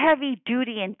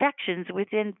heavy-duty infections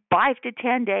within 5 to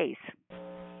 10 days.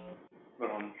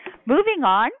 Moving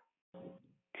on,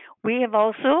 we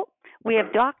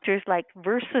have doctors like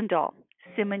Versandol,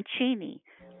 Simoncini,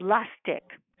 Lustig,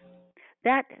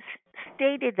 that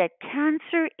stated that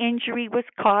cancer injury was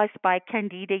caused by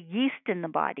Candida yeast in the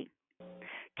body.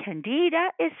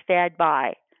 Candida is fed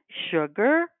by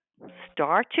sugar,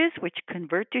 starches, which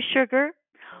convert to sugar.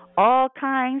 All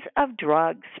kinds of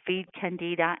drugs feed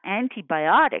Candida.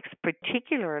 Antibiotics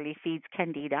particularly feeds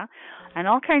Candida, and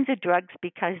all kinds of drugs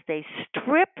because they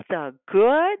strip the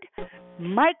good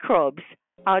microbes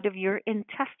out of your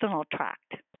intestinal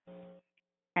tract.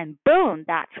 And boom,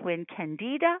 that's when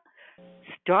Candida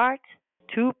starts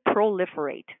to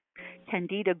proliferate.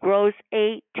 Candida grows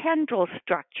a tendril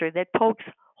structure that pokes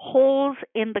holes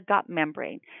in the gut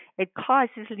membrane. It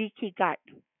causes leaky gut.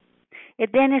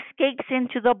 It then escapes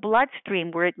into the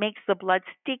bloodstream where it makes the blood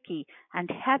sticky and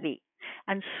heavy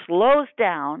and slows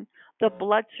down the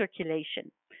blood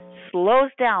circulation,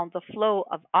 slows down the flow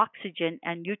of oxygen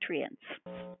and nutrients.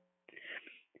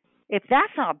 If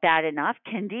that's not bad enough,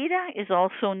 Candida is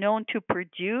also known to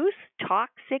produce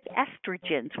toxic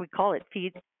estrogens. We call it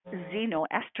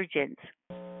xenoestrogens.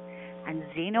 And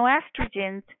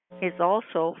xenoestrogens is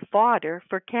also fodder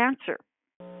for cancer.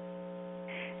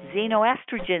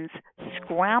 Xenoestrogens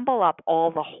scramble up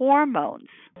all the hormones,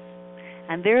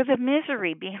 and they're the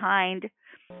misery behind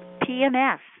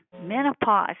PMS,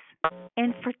 menopause,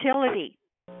 infertility.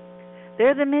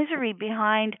 They're the misery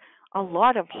behind a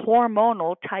lot of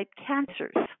hormonal type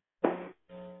cancers.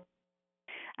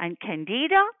 And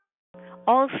Candida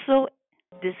also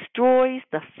destroys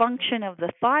the function of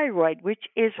the thyroid, which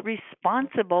is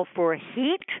responsible for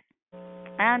heat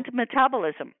and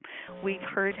metabolism. We've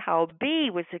heard how Bea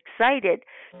was excited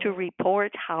to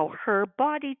report how her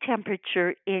body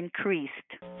temperature increased.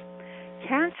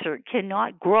 Cancer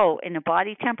cannot grow in a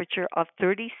body temperature of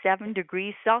 37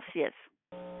 degrees Celsius.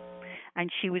 And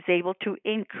she was able to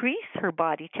increase her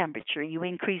body temperature. You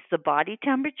increase the body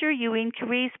temperature, you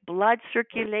increase blood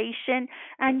circulation,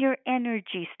 and your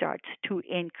energy starts to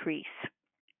increase.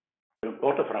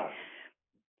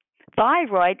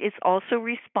 Thyroid is also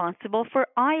responsible for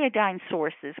iodine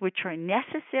sources, which are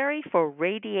necessary for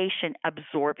radiation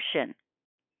absorption.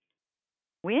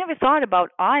 We never thought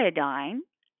about iodine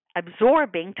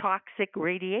absorbing toxic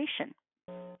radiation.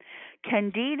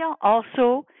 Candida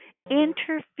also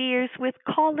interferes with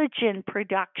collagen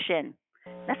production.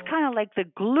 That's kind of like the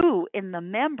glue in the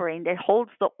membrane that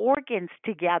holds the organs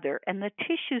together and the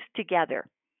tissues together.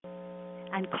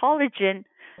 And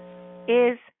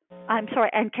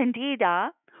and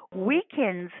candida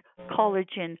weakens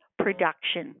collagen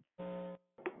production.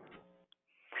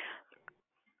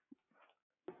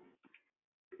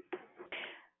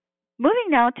 Moving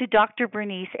now to Dr.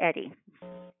 Bernice Eddy.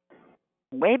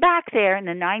 Way back there in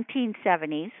the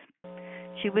 1970s,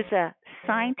 she was a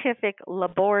scientific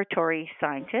laboratory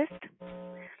scientist.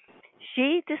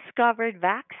 She discovered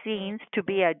vaccines to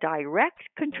be a direct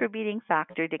contributing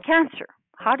factor to cancer.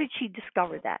 How did she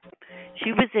discover that?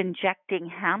 She was injecting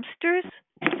hamsters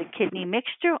with a kidney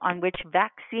mixture on which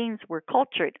vaccines were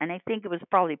cultured, and I think it was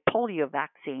probably polio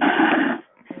vaccine.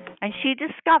 And she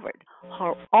discovered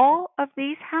how all of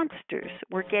these hamsters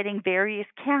were getting various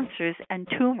cancers and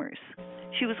tumors.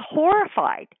 She was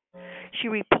horrified. She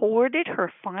reported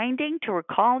her finding to her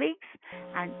colleagues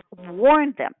and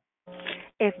warned them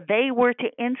if they were to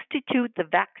institute the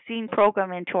vaccine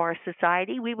program into our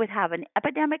society, we would have an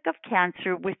epidemic of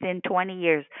cancer within 20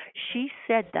 years. She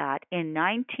said that in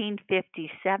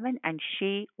 1957, and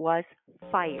she was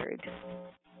fired.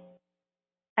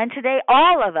 And today,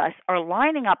 all of us are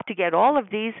lining up to get all of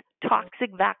these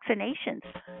toxic vaccinations.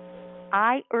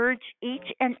 I urge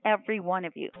each and every one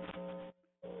of you,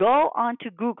 go onto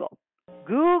Google.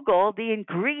 Google the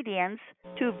ingredients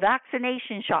to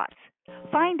vaccination shots.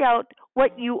 Find out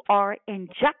what you are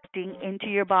injecting into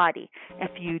your body.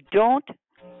 If you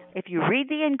read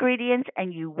the ingredients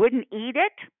and you wouldn't eat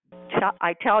it,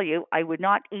 I tell you, I would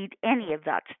not eat any of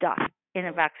that stuff in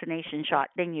a vaccination shot.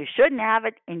 Then you shouldn't have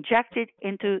it injected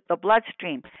into the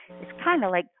bloodstream. It's kind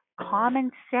of like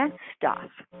common sense stuff.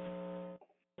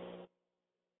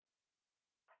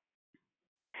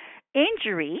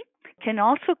 Injury can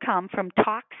also come from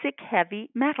toxic heavy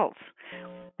metals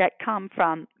that come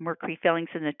from mercury fillings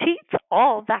in the teeth.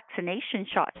 All vaccination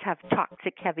shots have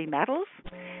toxic heavy metals,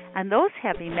 and those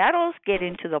heavy metals get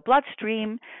into the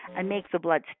bloodstream and make the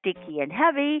blood sticky and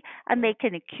heavy, and they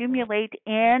can accumulate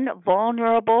in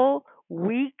vulnerable,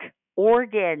 weak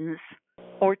organs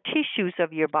or tissues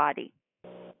of your body.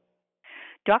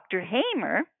 Dr.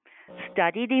 Hamer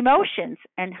studied emotions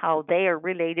and how they are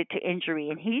related to injury,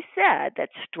 and he said that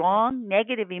strong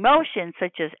negative emotions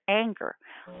such as anger,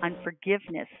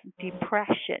 unforgiveness,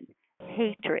 depression,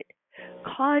 hatred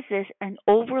causes an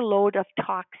overload of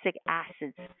toxic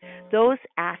acids. Those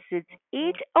acids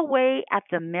eat away at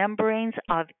the membranes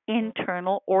of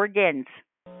internal organs.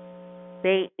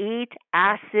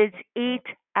 Acids eat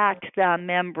at the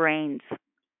membranes.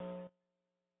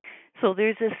 So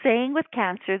there's a saying with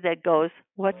cancer that goes,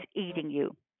 what's eating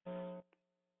you?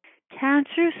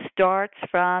 Cancer starts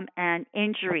from an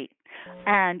injury,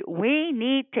 and we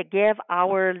need to give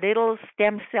our little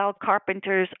stem cell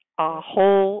carpenters a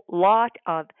whole lot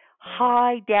of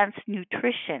high-dense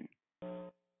nutrition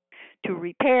to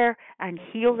repair and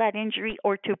heal that injury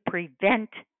or to prevent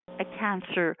a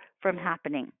cancer from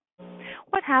happening.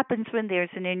 What happens when there's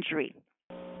an injury?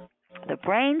 The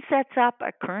brain sets up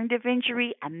a current of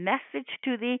injury, a message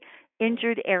to the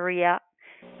injured area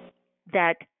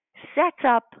that sets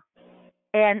up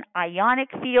an ionic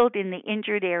field in the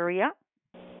injured area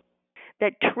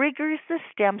that triggers the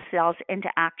stem cells into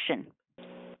action.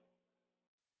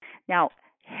 Now,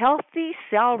 healthy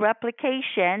cell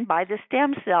replication by the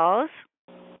stem cells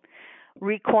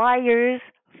requires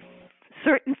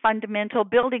certain fundamental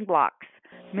building blocks: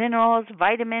 minerals,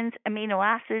 vitamins, amino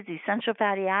acids, essential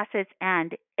fatty acids,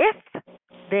 and if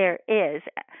there is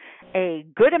a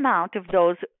good amount of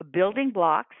those building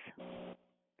blocks,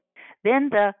 then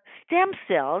the stem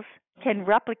cells can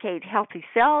replicate healthy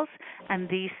cells, and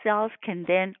these cells can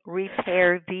then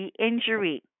repair the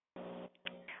injury.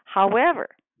 However,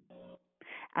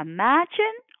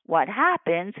 imagine what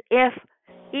happens if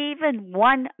even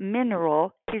one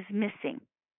mineral is missing.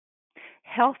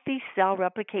 Healthy cell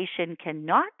replication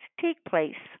cannot take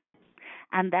place,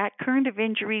 and that current of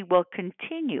injury will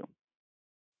continue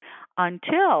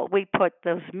until we put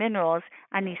those minerals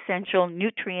and essential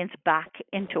nutrients back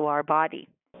into our body.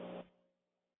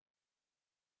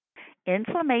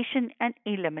 Inflammation and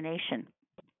elimination.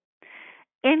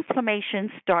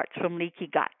 Inflammation starts from leaky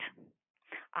gut.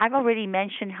 I've already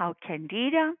mentioned how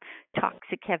candida,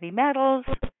 toxic heavy metals,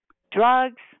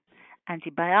 drugs,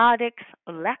 antibiotics,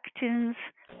 lectins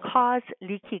cause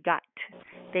leaky gut.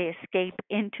 They escape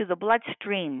into the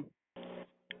bloodstream.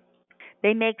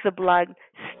 They make the blood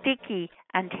sticky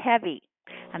and heavy,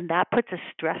 and that puts a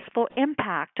stressful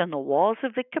impact on the walls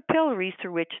of the capillaries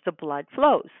through which the blood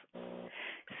flows.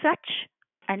 Such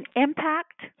An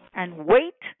impact and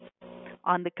weight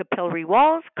on the capillary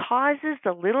walls causes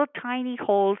the little tiny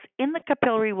holes in the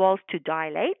capillary walls to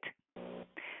dilate,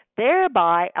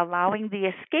 thereby allowing the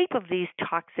escape of these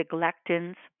toxic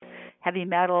lectins, heavy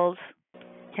metals,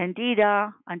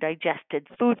 candida, undigested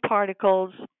food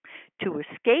particles to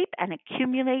escape and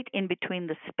accumulate in between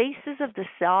the spaces of the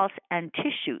cells and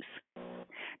tissues.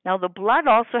 Now, the blood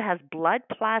also has blood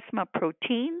plasma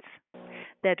proteins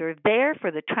that are there for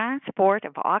the transport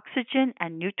of oxygen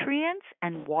and nutrients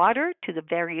and water to the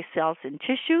various cells and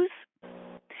tissues.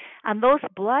 And those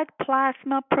blood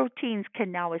plasma proteins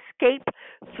can now escape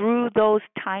through those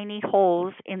tiny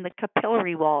holes in the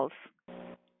capillary walls.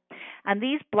 And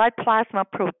these blood plasma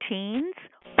proteins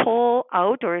pull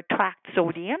out or attract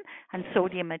sodium, and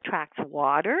sodium attracts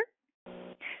water.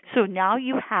 So now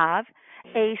you have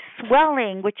a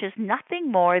swelling, which is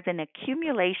nothing more than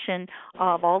accumulation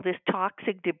of all this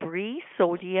toxic debris,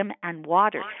 sodium, and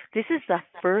water. This is the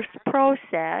first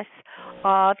process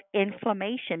of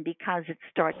inflammation because it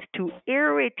starts to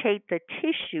irritate the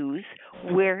tissues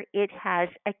where it has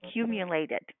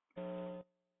accumulated.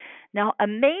 Now,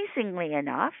 amazingly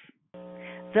enough,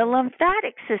 the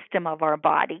lymphatic system of our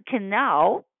body can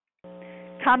now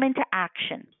come into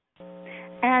action.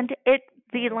 And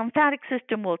the lymphatic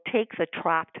system will take the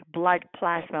trapped blood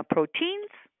plasma proteins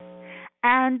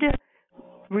and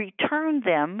return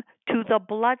them to the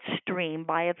bloodstream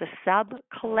via the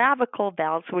subclavicle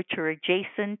valves, which are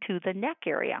adjacent to the neck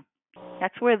area.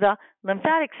 That's where the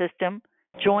lymphatic system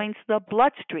joins the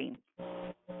bloodstream.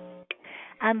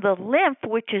 And the lymph,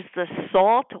 which is the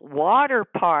salt water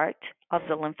part of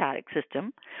the lymphatic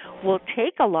system, will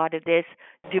take a lot of this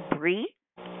debris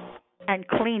and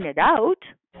clean it out,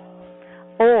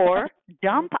 or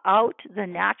dump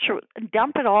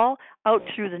it all out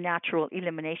through the natural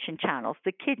elimination channels,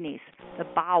 the kidneys, the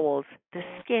bowels, the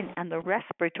skin, and the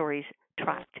respiratory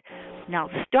tract. Now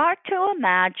start to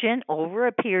imagine over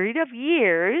a period of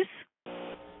years,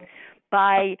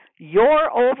 by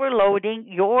your overloading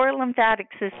your lymphatic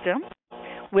system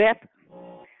with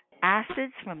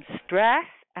acids from stress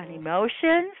and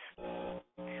emotions,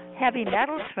 heavy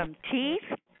metals from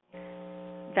teeth,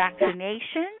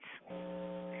 vaccinations,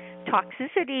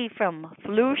 toxicity from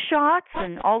flu shots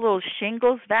and all those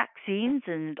shingles vaccines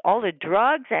and all the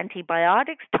drugs,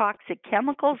 antibiotics, toxic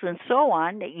chemicals, and so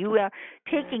on that you are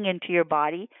taking into your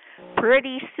body,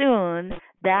 pretty soon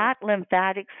that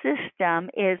lymphatic system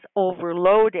is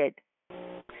overloaded.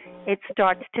 It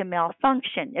starts to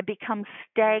malfunction. It becomes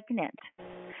stagnant.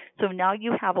 So now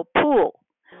you have a pool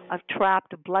of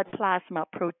trapped blood plasma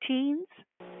proteins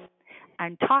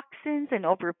and toxins, and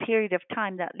over a period of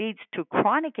time that leads to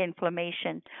chronic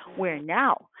inflammation where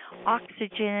now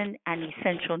oxygen and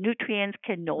essential nutrients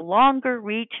can no longer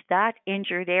reach that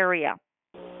injured area.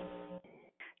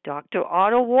 Dr.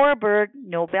 Otto Warburg,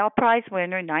 Nobel Prize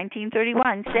winner,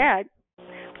 1931, said,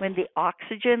 when the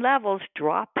oxygen levels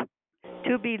drop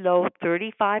to below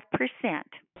 35%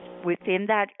 within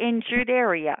that injured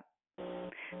area,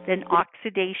 then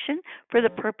oxidation for the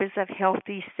purpose of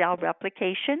healthy cell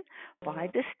replication by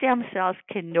the stem cells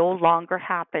can no longer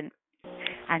happen.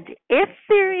 And if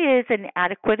there is an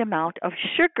adequate amount of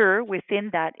sugar within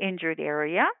that injured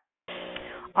area,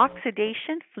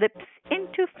 oxidation flips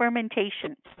into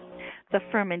fermentation. The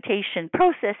fermentation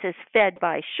process is fed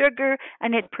by sugar,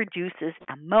 and it produces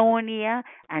ammonia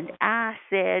and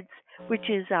acids, which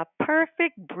is a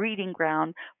perfect breeding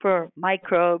ground for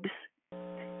microbes,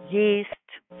 yeast,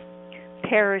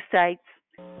 parasites,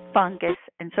 fungus,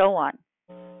 and so on.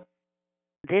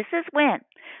 This is when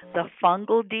the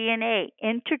fungal DNA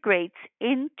integrates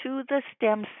into the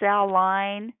stem cell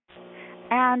line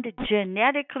and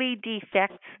genetically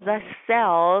defects the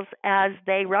cells as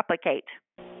they replicate.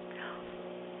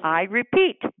 I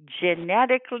repeat,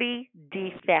 genetically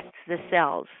defects the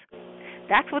cells.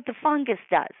 That's what the fungus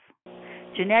does.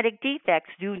 Genetic defects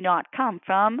do not come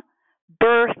from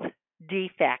birth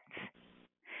defects.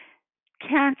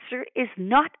 Cancer is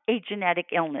not a genetic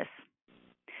illness.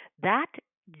 That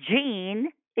gene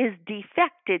is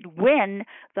defected when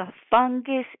the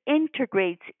fungus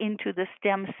integrates into the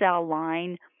stem cell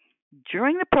line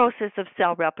during the process of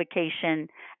cell replication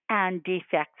and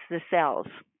defects the cells.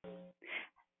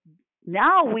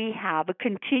 Now we have a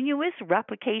continuous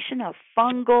replication of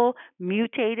fungal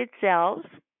mutated cells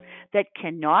that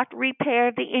cannot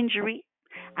repair the injury,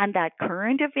 and that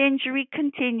current of injury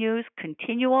continues,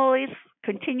 continuously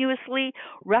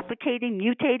replicating,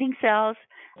 mutating cells,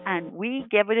 and we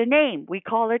give it a name. We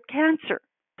call it cancer.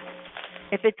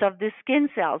 If it's of the skin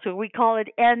cells, or we call it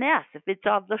MS. If it's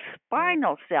of the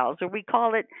spinal cells, or we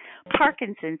call it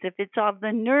Parkinson's. If it's of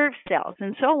the nerve cells,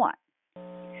 and so on.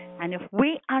 And if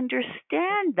we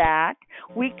understand that,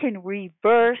 we can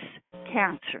reverse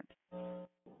cancer.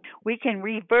 We can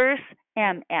reverse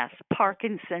MS,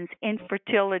 Parkinson's,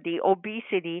 infertility,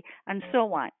 obesity, and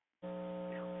so on.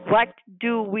 What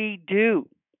do we do?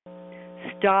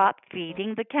 Stop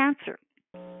feeding the cancer.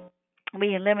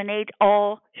 We eliminate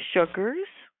all sugars,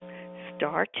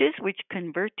 starches, which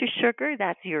convert to sugar.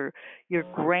 That's your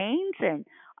grains and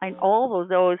all of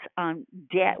those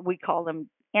dead. We call them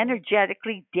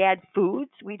energetically dead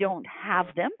foods. We don't have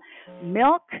them.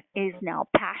 Milk is now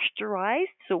pasteurized,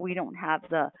 so we don't have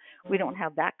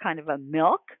that kind of a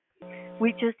milk.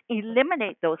 We just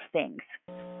eliminate those things.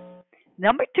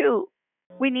 Number two,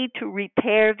 we need to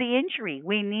repair the injury.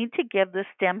 We need to give the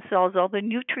stem cells all the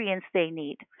nutrients they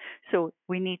need. So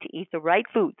we need to eat the right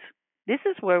foods. This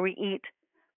is where we eat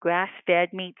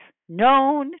grass-fed meats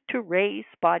known to raise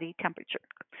body temperature.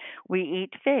 We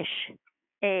eat fish,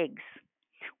 eggs.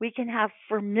 We can have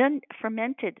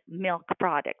fermented milk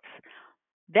products,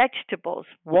 vegetables,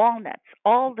 walnuts.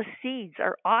 All the seeds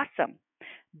are awesome.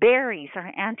 Berries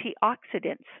are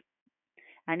antioxidants.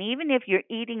 And even if you're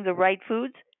eating the right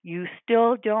foods, you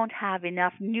still don't have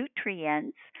enough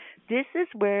nutrients. This is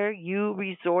where you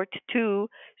resort to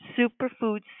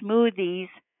superfood smoothies,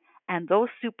 and those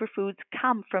superfoods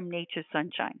come from Nature's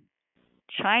Sunshine.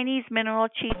 Chinese mineral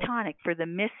chi tonic for the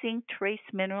missing trace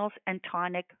minerals and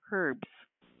tonic herbs.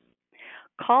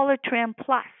 Collatrem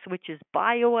Plus, which is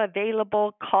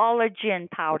bioavailable collagen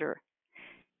powder.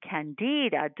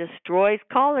 Candida destroys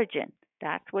collagen.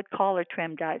 That's what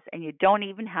Collatrem does, and you don't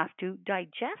even have to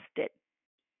digest it.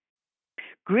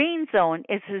 Green Zone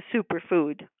is a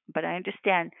superfood, but I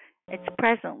understand it's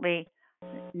presently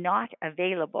not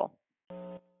available.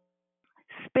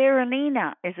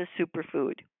 Spirulina is a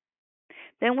superfood.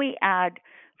 Then we add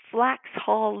flax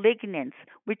hull lignans,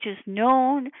 which is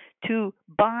known to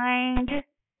bind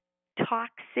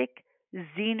toxic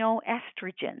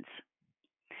xenoestrogens.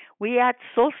 We add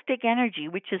Solstic Energy,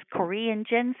 which is Korean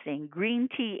ginseng, green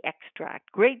tea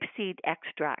extract, grapeseed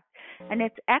extract, and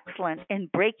it's excellent in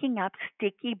breaking up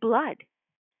sticky blood.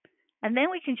 And then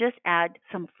we can just add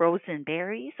some frozen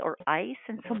berries or ice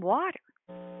and some water.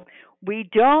 We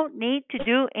don't need to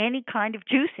do any kind of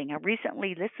juicing. I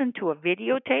recently listened to a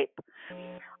videotape,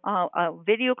 a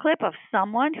video clip of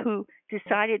someone who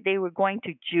decided they were going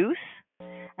to juice,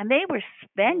 and they were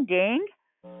spending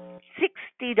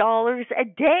 $60 a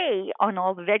day on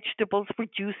all the vegetables for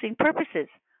juicing purposes.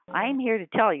 I'm here to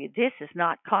tell you this is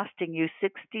not costing you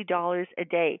 $60 a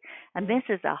day. And this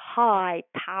is a high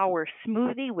power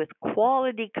smoothie with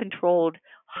quality controlled,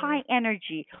 high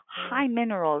energy, high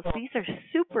minerals. These are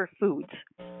superfoods.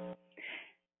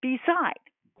 Besides,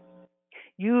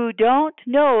 you don't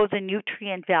know the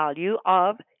nutrient value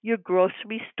of your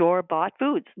grocery store bought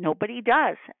foods. Nobody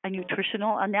does a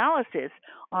nutritional analysis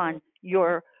on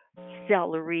your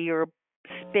celery or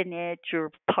spinach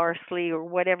or parsley or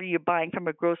whatever you're buying from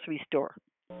a grocery store.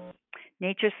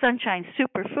 Nature's Sunshine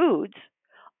superfoods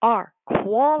are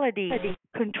quality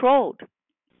controlled.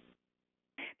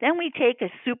 Then we take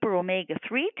a super omega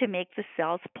 3 to make the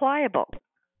cells pliable.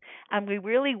 And we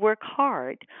really work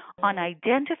hard on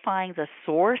identifying the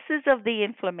sources of the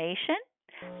inflammation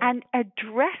and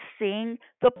addressing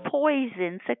the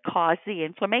poisons that cause the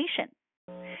inflammation.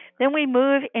 Then we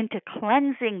move into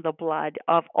cleansing the blood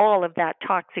of all of that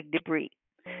toxic debris.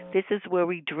 This is where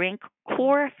we drink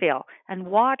chlorophyll and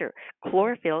water.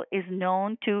 Chlorophyll is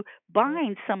known to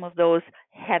bind some of those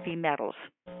heavy metals.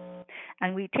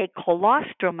 And we take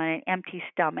colostrum on an empty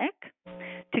stomach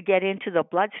to get into the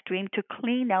bloodstream to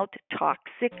clean out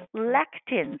toxic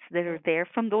lectins that are there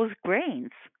from those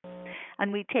grains.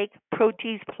 And we take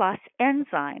Protease Plus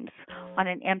enzymes on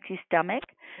an empty stomach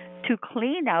to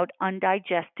clean out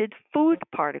undigested food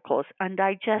particles,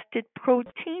 undigested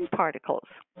protein particles.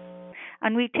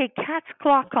 And we take cat's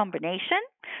claw combination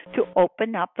to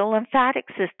open up the lymphatic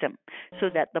system so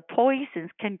that the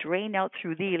poisons can drain out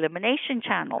through the elimination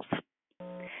channels.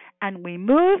 And we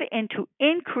move into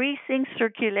increasing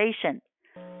circulation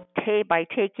by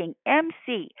taking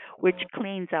MC, which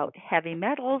cleans out heavy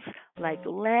metals like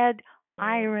lead,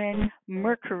 iron,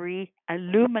 mercury,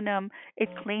 aluminum. It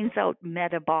cleans out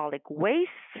metabolic wastes.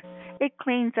 It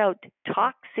cleans out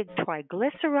toxic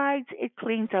triglycerides. It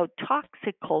cleans out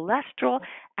toxic cholesterol.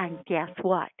 And guess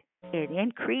what? It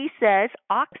increases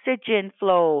oxygen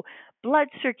flow, blood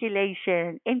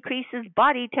circulation, increases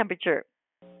body temperature.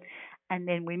 And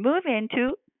then we move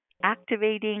into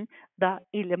activating the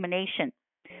elimination.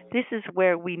 This is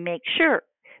where we make sure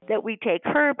that we take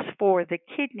herbs for the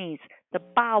kidneys, the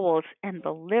bowels, and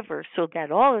the liver so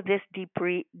that all of this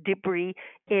debris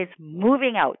is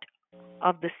moving out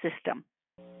of the system.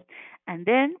 And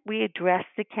then we address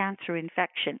the cancer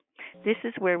infection. This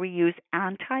is where we use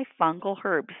antifungal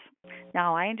herbs.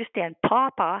 Now, I understand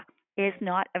pawpaw is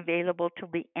not available till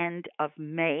the end of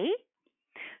May.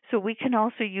 So we can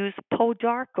also use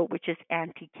podarco, which is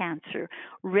anti-cancer.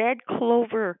 Red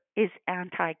clover is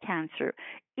anti-cancer.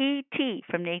 ET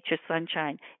from Nature's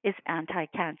Sunshine is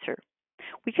anti-cancer.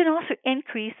 We can also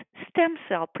increase stem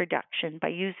cell production by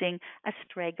using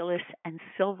astragalus and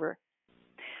silver.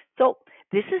 So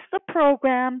this is the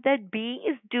program that B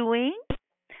is doing,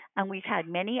 and we've had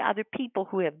many other people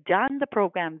who have done the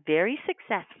program very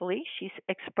successfully. She's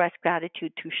expressed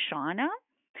gratitude to Shauna.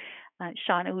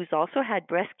 Shauna, who's also had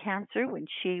breast cancer when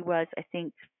she was, I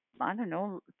think, I don't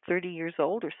know, 30 years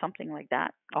old or something like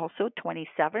that, also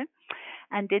 27,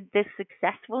 and did this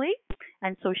successfully.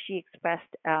 And so she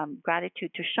expressed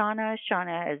gratitude to Shauna.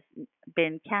 Shauna has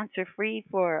been cancer free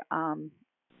for,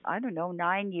 I don't know,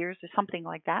 9 years or something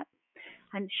like that.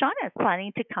 And Shauna is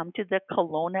planning to come to the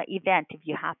Kelowna event if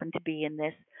you happen to be in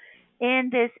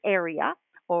this area,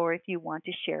 or if you want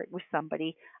to share it with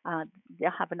somebody,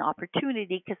 they'll have an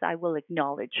opportunity because I will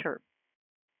acknowledge her.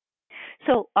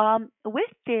 So, with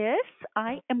this,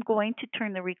 I am going to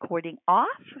turn the recording off.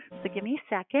 So, give me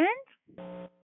a second.